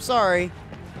 nope, sorry.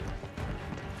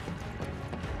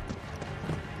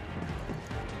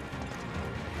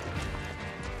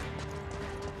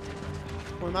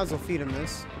 Well, we might as well feed him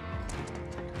this.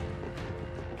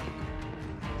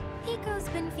 Pico's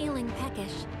been feeling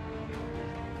peckish.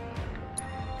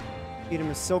 Feed him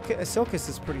a Silkus. A Silkus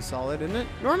is pretty solid, isn't it?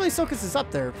 Normally Silkus is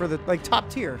up there for the, like, top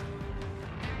tier.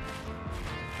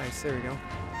 Nice, there we go.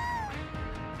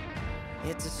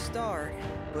 It's a start,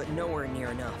 but nowhere near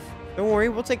enough. Don't worry,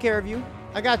 we'll take care of you.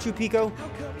 I got you, Pico. How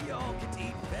come y'all get to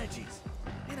eat veggies?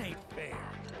 It ain't fair.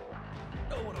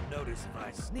 No one will notice if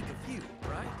I sneak a few,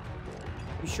 right?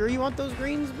 You sure you want those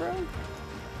greens, bro?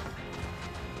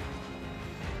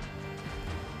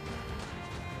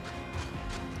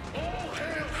 All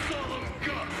hail Solemn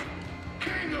Gus,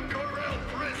 King of Corel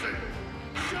Prison.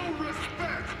 Show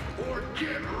respect or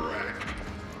get wrecked.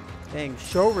 Dang,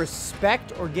 show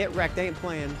respect or get wrecked. They ain't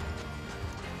playing.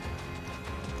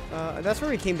 That's where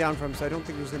we came down from, so I don't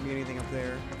think there's gonna be anything up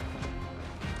there.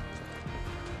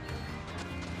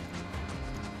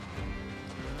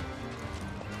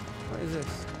 What is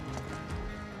this?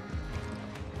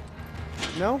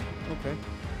 No? Okay.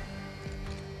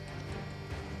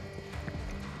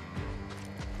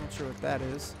 Not sure what that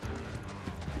is.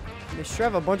 They sure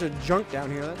have a bunch of junk down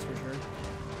here, that's for sure.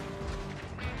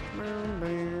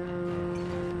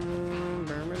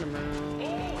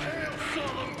 All hail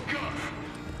Solemn Gus,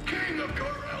 King of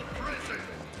Corel Prison.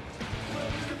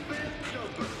 Welcome to Band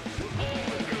Jumper. All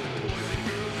the good boys and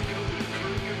girls go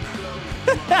to themselves.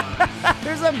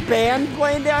 There's a band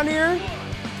playing down here?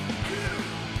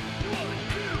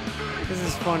 This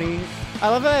is funny. I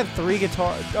love that I have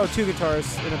two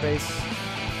guitars and a bass.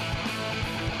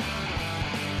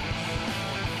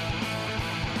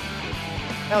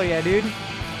 Hell yeah, dude.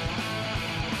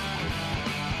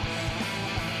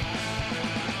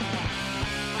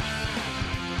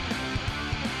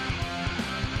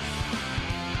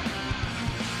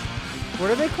 What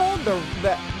are they called?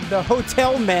 The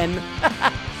hotel men.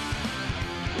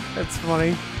 That's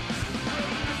funny.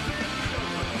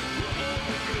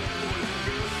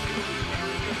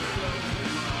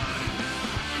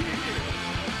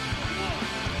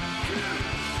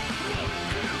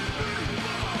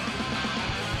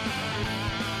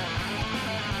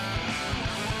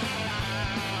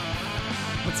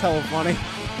 That's hella funny.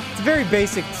 It's a very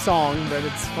basic song, but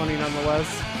it's funny nonetheless.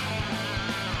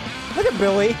 Look at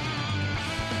Billy.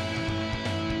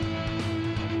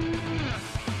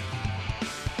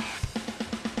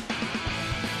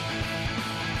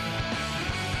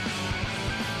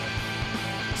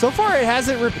 So far, it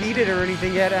hasn't repeated or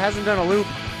anything yet. It hasn't done a loop.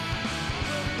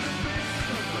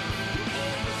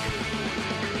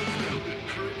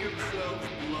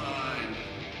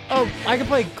 Oh, I can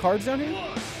play cards down here?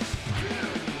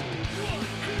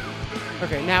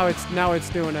 Okay, now it's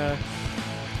doing a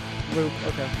loop.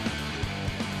 Okay.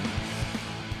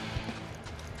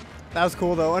 That was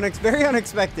cool though. Very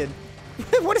unexpected.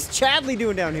 What is Chadley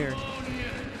doing down here?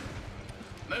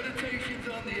 Meditations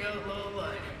on the outlaw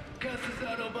life. Gus's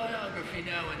autobiography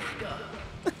now in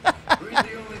stock. Read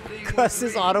the only thing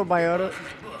Gus's autobiography.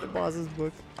 The boss's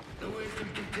book. The wisdom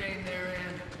contained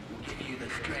therein will give you the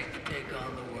strength to take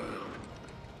on the world.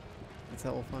 That's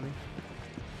hella funny.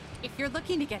 If you're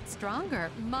looking to get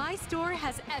stronger, my store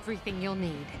has everything you'll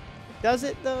need. Does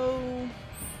it though?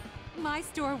 My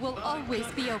store will always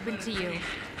be open to you.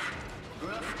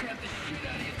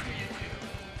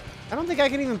 I don't think I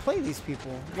can even play these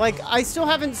people. Like, I still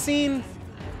haven't seen...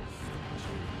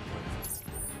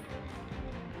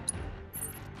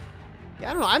 Yeah,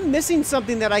 I don't know. I'm missing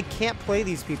something that I can't play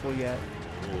these people yet.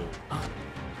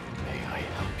 May I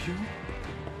help you?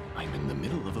 I'm in the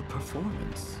middle of a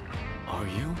performance. Are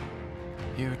you?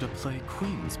 Here to play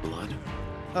Queen's Blood?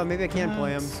 Oh, maybe I can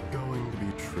play him. It's going to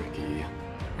be tricky.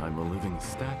 I'm a living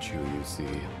statue, you see.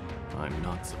 I'm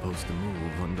not supposed to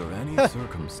move under any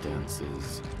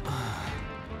circumstances.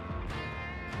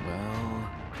 Well,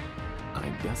 I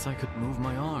guess I could move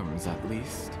my arms at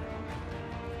least.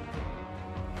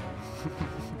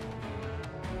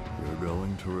 You're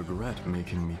going to regret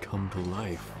making me come to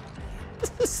life.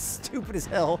 This is stupid as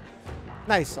hell.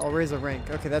 Nice, I'll raise a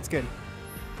rank. Okay, that's good.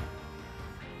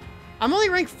 I'm only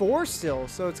rank 4 still,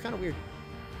 so it's kind of weird.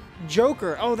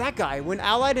 Joker. Oh, that guy. When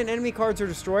allied and enemy cards are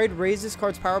destroyed, raise this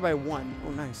card's power by 1.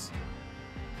 Oh, nice.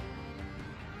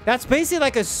 That's basically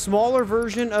like a smaller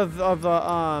version of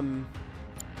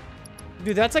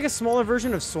dude, that's like a smaller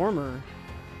version of Sormer.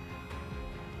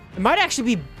 It might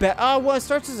actually be well, it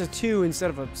starts as a 2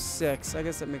 instead of a 6. I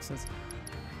guess that makes sense.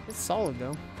 It's solid,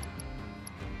 though.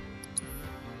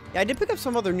 Yeah, I did pick up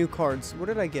some other new cards. What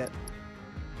did I get?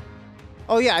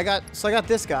 Oh, yeah, I got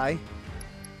this guy.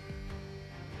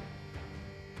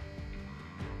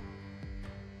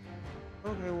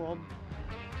 Okay, well,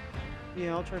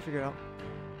 I'll try to figure it out.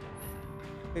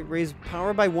 Okay, raise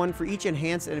power by 1 for each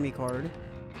enhanced enemy card.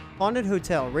 Haunted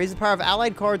Hotel. Raise the power of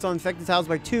allied cards on infected tiles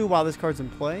by 2 while this card's in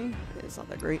play. It's not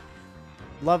that great.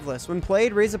 Loveless. When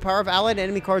played, raise the power of allied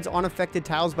enemy cards on affected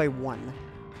tiles by 1.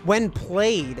 When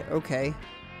played. Okay.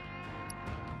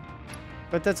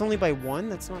 But that's only by 1?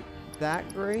 That's not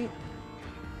that great.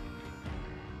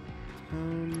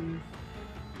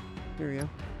 Here we go.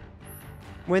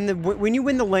 When you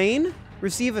win the lane,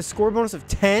 receive a score bonus of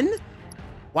 10?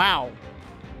 Wow.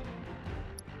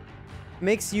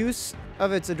 Makes use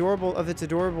of its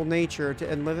adorable nature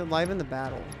to enliven the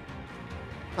battle.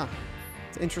 Huh.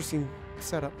 It's an interesting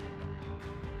setup.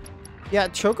 Yeah,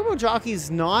 Chocobo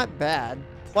Jockey's not bad.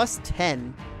 Plus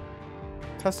 10.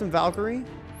 Custom Valkyrie.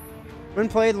 When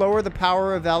played, lower the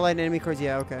power of allied enemy cards.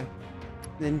 Yeah, okay.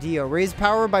 And then Dio. Raise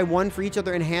power by 1 for each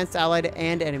other enhanced allied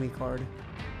and enemy card.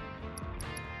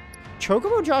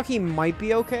 Chocobo Jockey might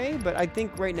be okay, but I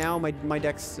think right now my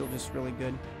deck's still just really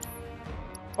good.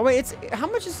 Oh, wait, it's... How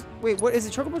much is... Wait, what is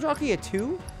it? Chocobo Jockey at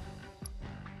 2?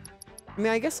 I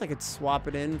mean, I guess I could swap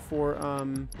it in for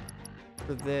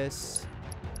this.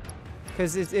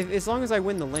 Because as long as I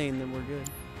win the lane, then we're good.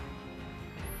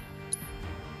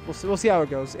 We'll see how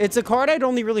it goes. It's a card I'd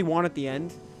only really want at the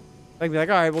end. I'd be like,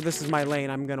 all right, well, this is my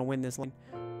lane. I'm going to win this lane.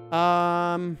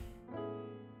 I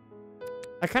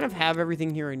kind of have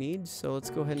everything here I need, so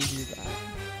let's go ahead and do that.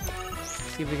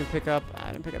 See if we can pick up...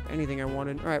 I didn't pick up anything I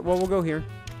wanted. All right, well, we'll go here.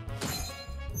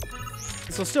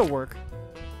 This will still work.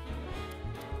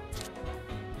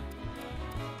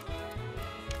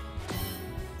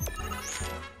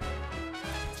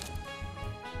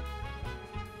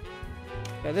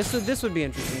 Yeah, this would be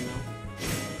interesting, though.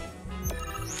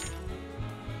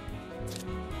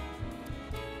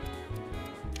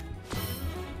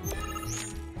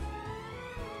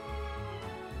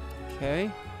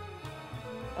 Okay.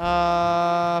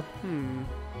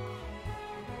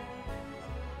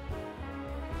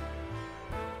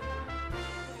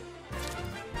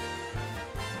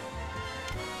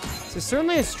 This is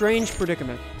certainly a strange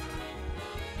predicament.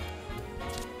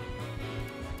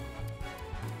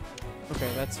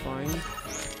 Okay, that's fine.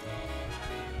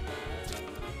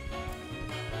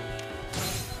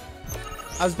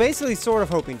 I was basically sort of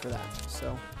hoping for that,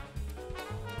 so.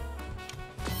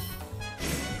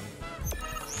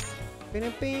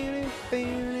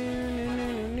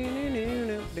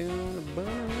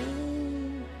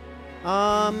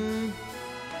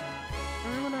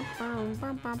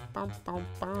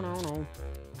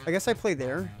 I guess I play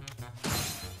there.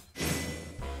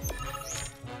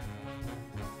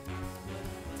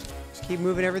 Just keep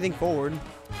moving everything forward.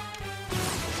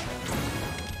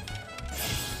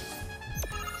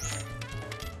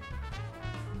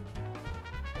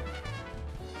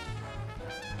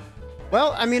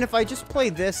 Well, I mean, if I just play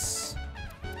this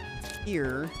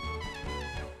here,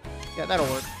 yeah, that'll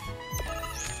work.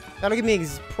 That'll give me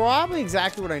probably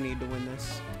exactly what I need to win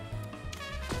this.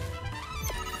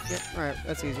 Yep, alright,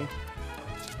 that's easy.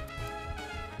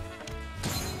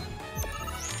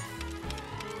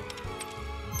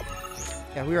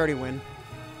 Yeah, we already win.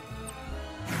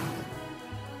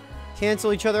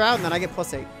 Cancel each other out, and then I get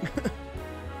 +8.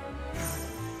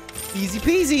 Easy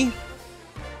peasy.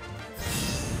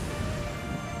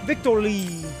 Victory!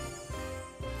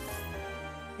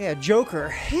 Yeah,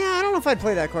 Joker. Yeah, I don't know if I'd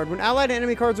play that card. When allied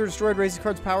enemy cards are destroyed, raises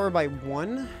cards' power by 1.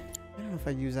 I don't know if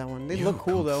I'd use that one. They look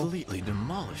cool, though. Completely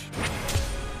demolished me.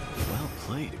 Well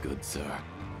played, good sir.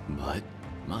 But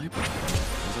my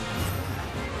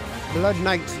Blood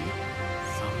Knight. Someday,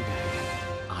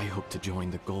 I hope to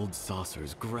join the Gold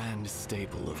Saucer's grand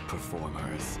stable of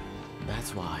performers.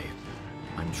 That's why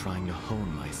I'm trying to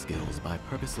hone my skills by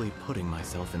purposely putting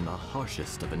myself in the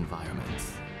harshest of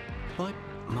environments. But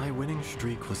my winning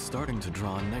streak was starting to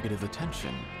draw negative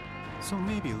attention, so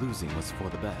maybe losing was for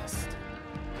the best.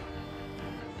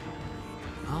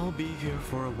 I'll be here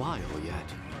for a while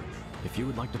yet. If you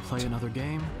would like to play another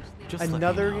game, just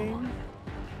another let me know.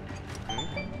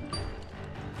 game?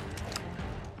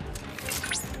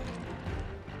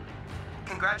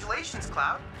 Congratulations,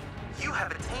 Cloud. You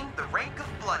have attained the rank of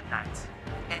Blood Knight,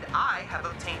 and I have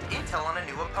obtained intel on a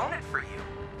new opponent for you.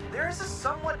 There is a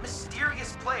somewhat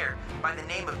mysterious player by the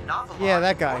name of Novelon. Yeah,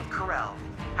 that guy. Corel.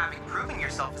 Having proven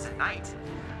yourself as a knight,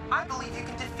 I believe you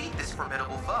can defeat this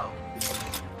formidable foe.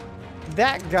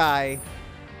 That guy.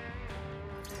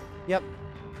 Yep.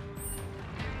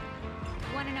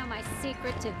 Want to know my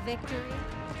secret to victory?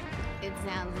 It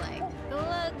sounds like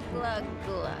glug, glug,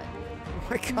 glug. Oh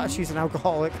my gosh, he's an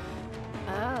alcoholic.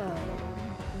 Oh,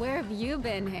 where have you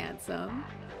been, handsome?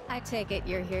 I take it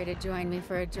you're here to join me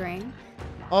for a drink?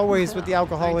 Always with the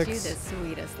alcoholics. Aren't you the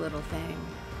sweetest little thing?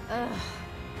 Ugh.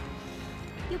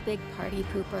 You big party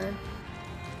pooper.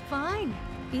 Fine,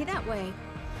 be that way.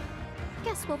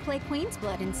 Guess we'll play Queen's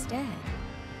Blood instead.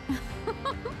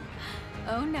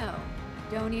 Oh no,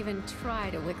 don't even try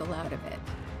to wiggle out of it.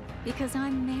 Because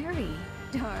I'm Mary,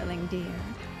 darling dear.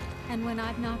 And when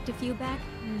I've knocked a few back,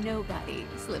 nobody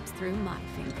slips through my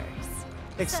fingers.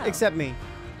 So, except me.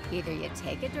 Either you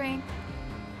take a drink,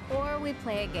 or we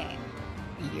play a game.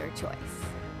 Your choice.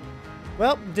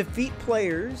 Well, defeat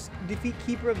players. Defeat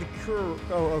Keeper of the Cror.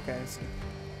 Oh, okay. I see.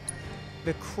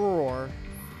 The Cror.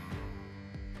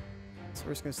 So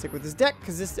we're just going to stick with this deck,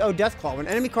 because this... Oh, Deathclaw. When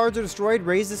enemy cards are destroyed,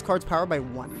 raise this card's power by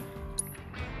 1.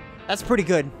 That's pretty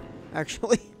good,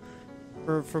 actually,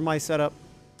 for my setup.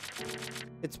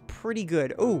 It's pretty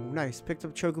good. Oh, nice. Picked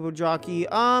up Chocobo Jockey.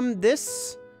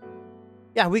 This...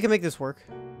 Yeah, we can make this work.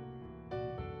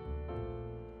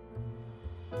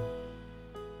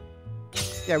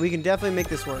 Yeah, we can definitely make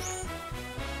this work.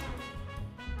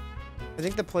 I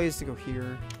think the play is to go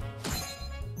here.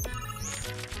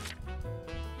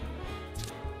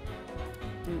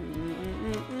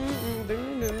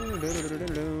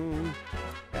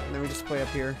 Yeah, and then we just play up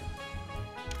here.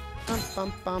 I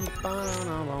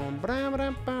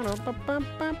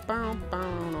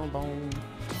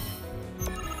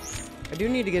do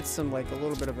need to get some, like, a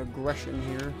little bit of aggression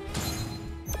here.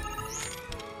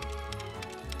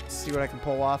 See what I can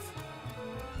pull off.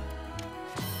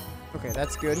 Okay,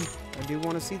 that's good. I do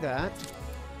want to see that.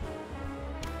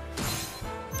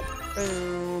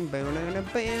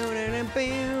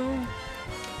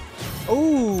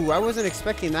 Oh, I wasn't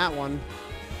expecting that one.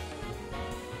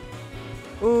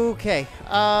 Okay.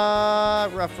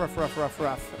 Rough.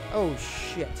 Oh,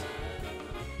 shit.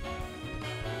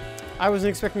 I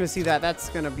wasn't expecting to see that. That's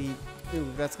gonna be...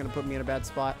 Ooh, that's gonna put me in a bad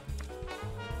spot.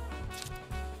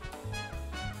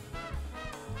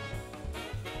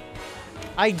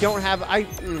 I don't have... Yeah,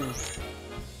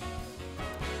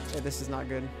 this is not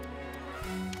good.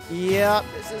 Yep,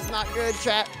 this is not good,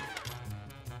 chat.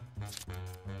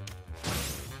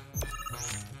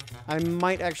 I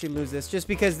might actually lose this just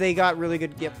because they got really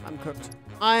good... Yep, I'm cooked.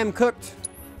 I am cooked.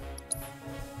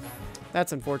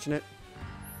 That's unfortunate.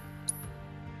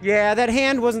 Yeah, that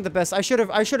hand wasn't the best. I should have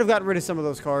gotten rid of some of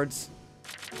those cards.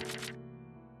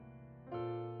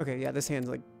 Okay, yeah, this hand's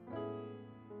like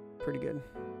pretty good.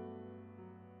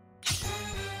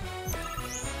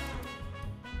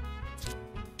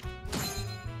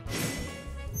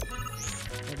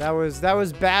 Yeah, that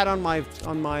was bad on my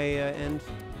end.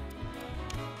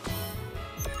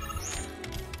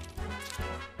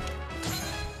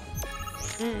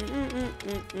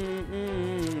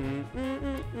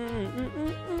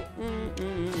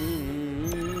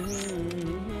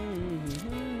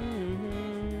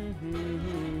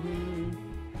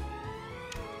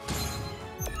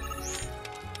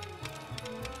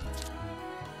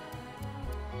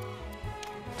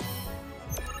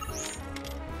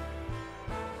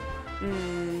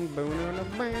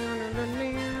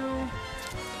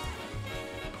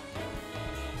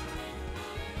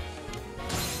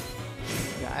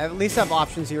 Yeah, I at least have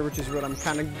options here, which is what I'm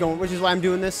kind of going, which is why I'm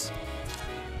doing this.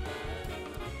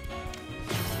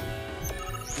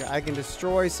 Yeah, I can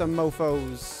destroy some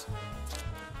mofos.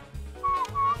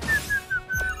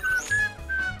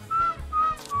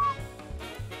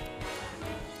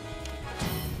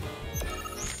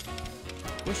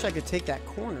 Wish I could take that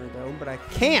corner, though, but I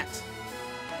can't.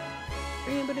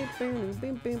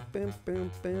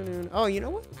 Oh, you know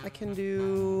what? I can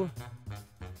do...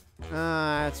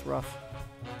 that's rough.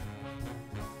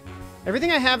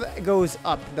 Everything I have goes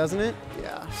up, doesn't it?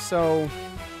 Yeah, so...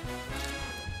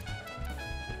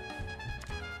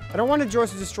 I don't want to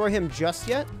destroy him just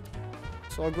yet.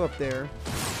 So I'll go up there.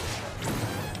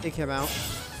 Take him out.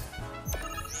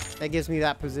 That gives me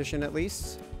that position at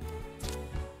least.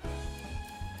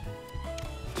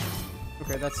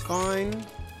 Okay, that's fine.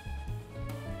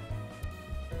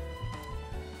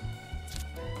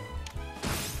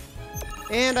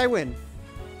 And I win.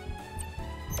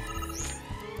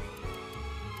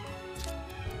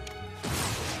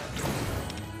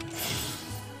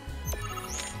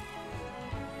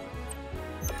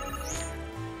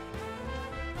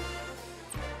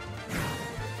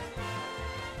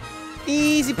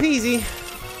 Easy peasy.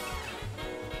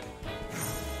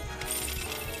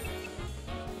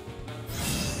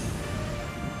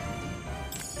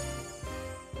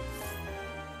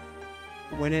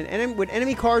 When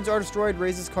enemy cards are destroyed,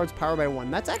 raises cards power by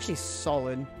 1. That's actually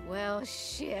solid. Well,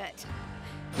 shit.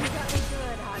 You got me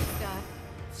good, hot stuff.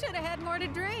 Should have had more to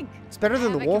drink. It's better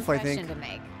than the wolf, I think. To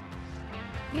make.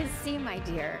 You see, my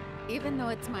dear, even though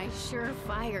it's my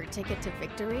surefire ticket to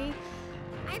victory,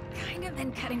 I've kind of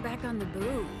been cutting back on the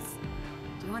booze.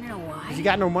 Do you want to know why? Have you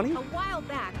got no money? A while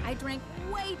back, I drank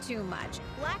way too much,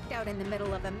 blacked out in the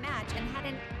middle of a match, and had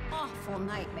an awful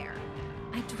nightmare.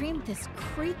 I dreamed this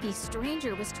creepy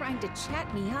stranger was trying to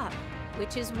chat me up,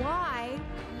 which is why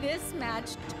this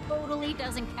match totally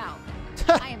doesn't count.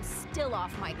 I am still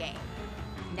off my game.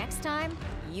 Next time,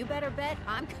 you better bet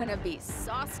I'm gonna be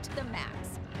sauced to the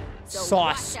max. So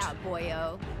sauced. Watch out,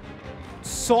 boyo.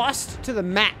 Sauced to the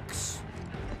max.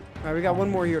 All right, we got one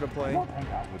more here to play. Won't hang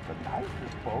out with the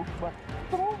nicest folks, but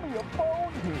throw me a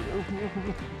bone here.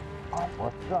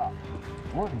 What's up?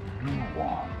 What do you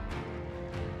want?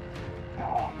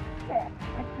 Oh, shit!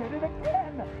 I did it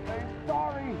again!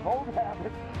 Sorry, old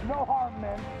habit. No harm,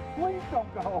 men. Please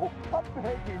don't go. I'm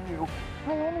begging you. I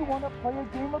only want to play a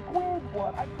game of Queen's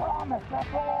Blood. I promise,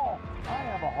 that's all. I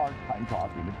have a hard time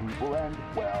talking to people, and,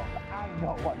 well, I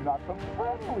know I'm not the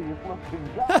friendliest looking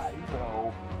guy,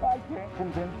 so I can't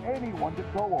convince anyone to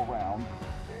go around.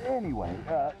 Anyway,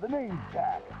 the name's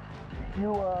Jack.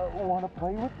 You, want to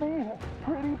play with me?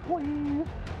 Pretty please?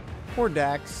 Poor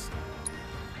Dax.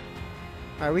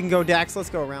 All right, we can go Dax. Let's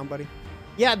go around, buddy.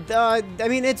 Yeah, I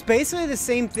mean, it's basically the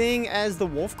same thing as the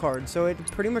wolf card, so it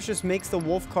pretty much just makes the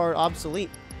wolf card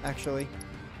obsolete, actually.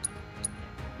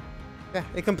 Yeah,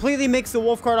 it completely makes the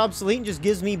wolf card obsolete and just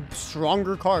gives me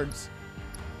stronger cards.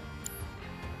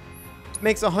 It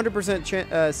makes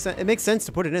 100% it makes sense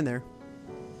to put it in there.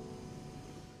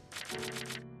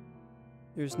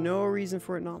 There's no reason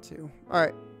for it not to. All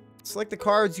right, select the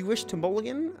cards you wish to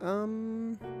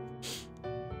mulligan.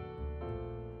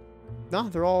 No,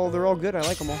 they're all good. I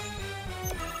like them all.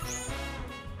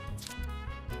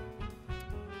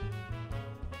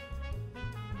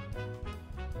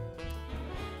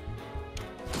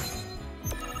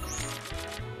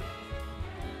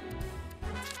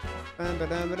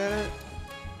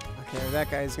 Okay,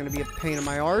 that guy's gonna be a pain in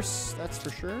my arse, that's for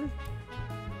sure.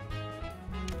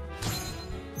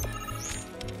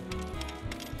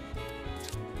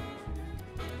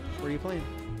 Where are you playing?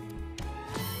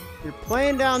 You're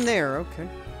playing down there, okay.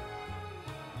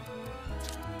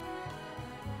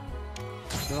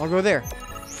 Then I'll go there.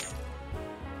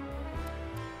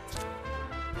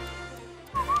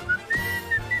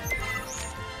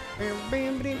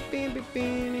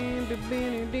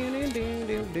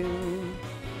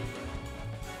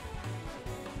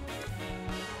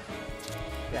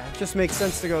 Yeah, it just makes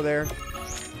sense to go there.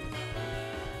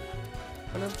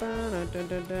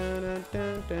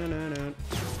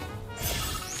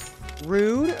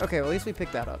 Rude. Okay, well, at least we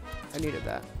picked that up. I needed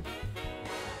that.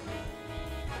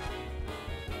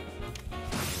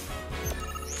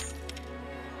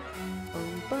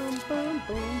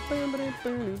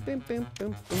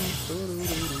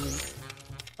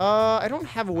 I don't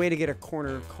have a way to get a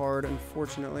corner card,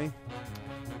 unfortunately.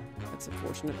 That's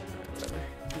unfortunate. Whatever.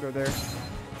 I'll go there.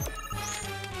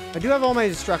 I do have all my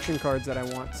destruction cards that I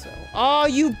want, so... Oh,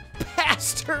 you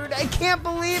bastard! I can't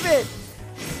believe it!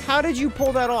 How did you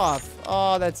pull that off?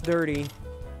 Oh, that's dirty.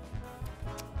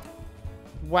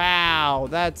 Wow,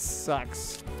 that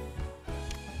sucks.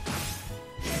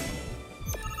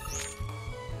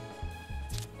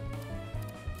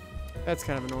 That's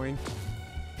kind of annoying.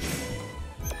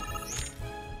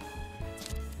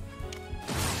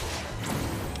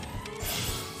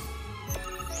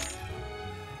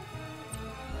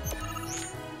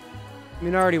 I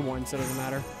mean, I already won, so it doesn't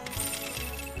matter.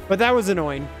 But that was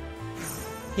annoying.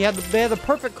 They had the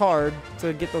perfect card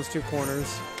to get those 2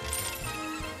 corners.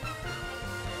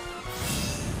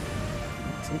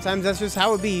 Sometimes that's just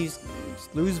how it be. You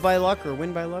just lose by luck or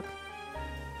win by luck.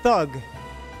 Thug.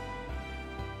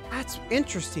 That's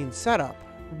interesting setup.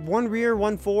 1 rear,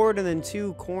 1 forward, and then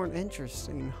 2 corn.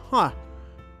 Interesting. Huh.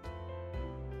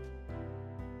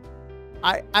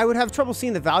 I would have trouble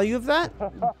seeing the value of that,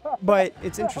 but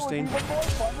it's interesting. That was even more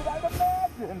fun than I'd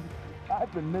imagined.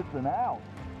 I've been missing out.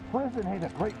 Prison ain't a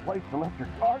great place to let your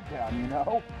guard down, you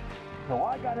know? So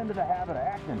I got into the habit of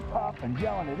acting tough and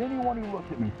yelling at anyone who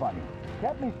looked at me funny.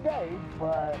 Kept me safe,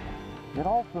 but it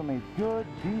also made good,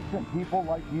 decent people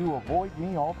like you avoid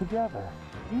me altogether.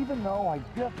 Even though I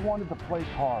just wanted to play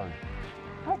cards.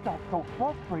 I got so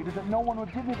frustrated that no one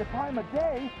would give me the time of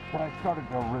day that I started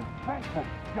to resent the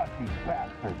gutsy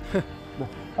bastards.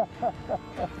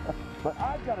 But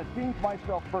I've got to change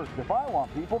myself first if I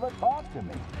want people that talk to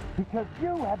me. Because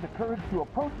you had the courage to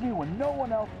approach me when no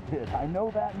one else did. I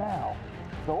know that now.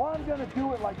 So I'm going to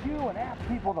do it like you and ask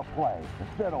people to play,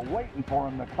 instead of waiting for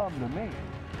them to come to me.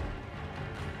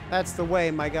 That's the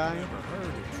way, my guy. Never heard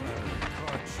of traveling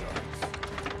card sharks.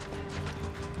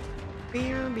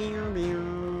 Beer, beer, beer.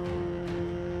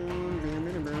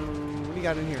 What do you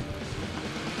got in here?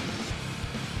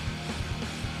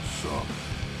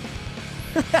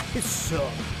 So.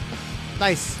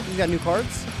 Nice. You got new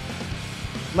cards?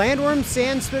 Landworm,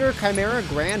 Sand Spitter, Chimera,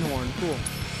 Grandhorn. Cool.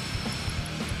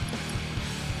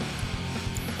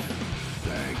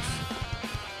 Thanks.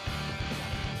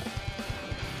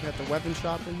 Got the weapon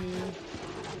shop in here.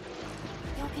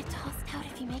 You'll get tossed out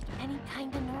if you make any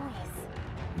kind of noise.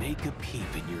 Make a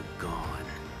peep and you're gone.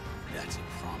 That's a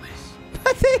promise.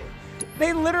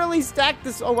 They literally stacked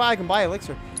this. Oh wow, I can buy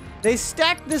elixir. They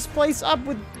stacked this place up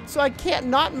with, so I can't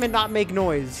not make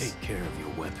noise. Take care of your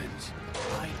weapons.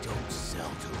 I don't sell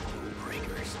to rule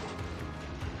breakers.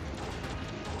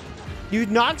 You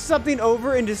knock something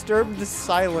over and disturb the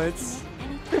silence.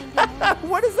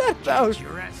 What is that about? Get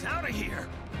your ass out of here.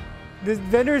 The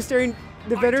vendor is staring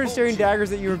daggers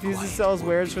that you refuse to sell as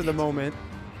wares for the moment.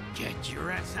 Get your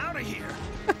ass out of here.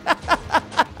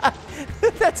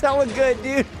 That's hella good,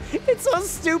 dude. It's so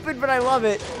stupid, but I love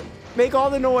it. Make all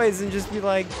the noise and just be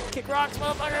like, kick rocks,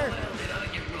 motherfucker.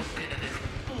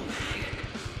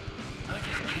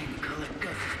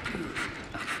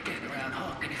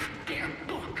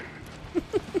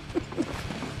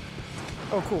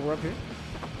 Oh, cool. We're up here.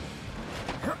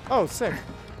 Oh, sick.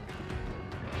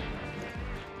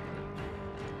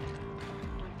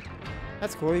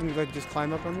 That's cool. You can like just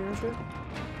climb up on here and shit.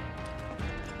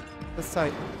 That's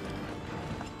tight.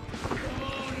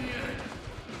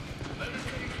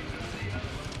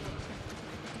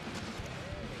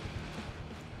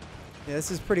 Yeah,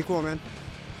 this is pretty cool, man.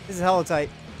 This is hella tight.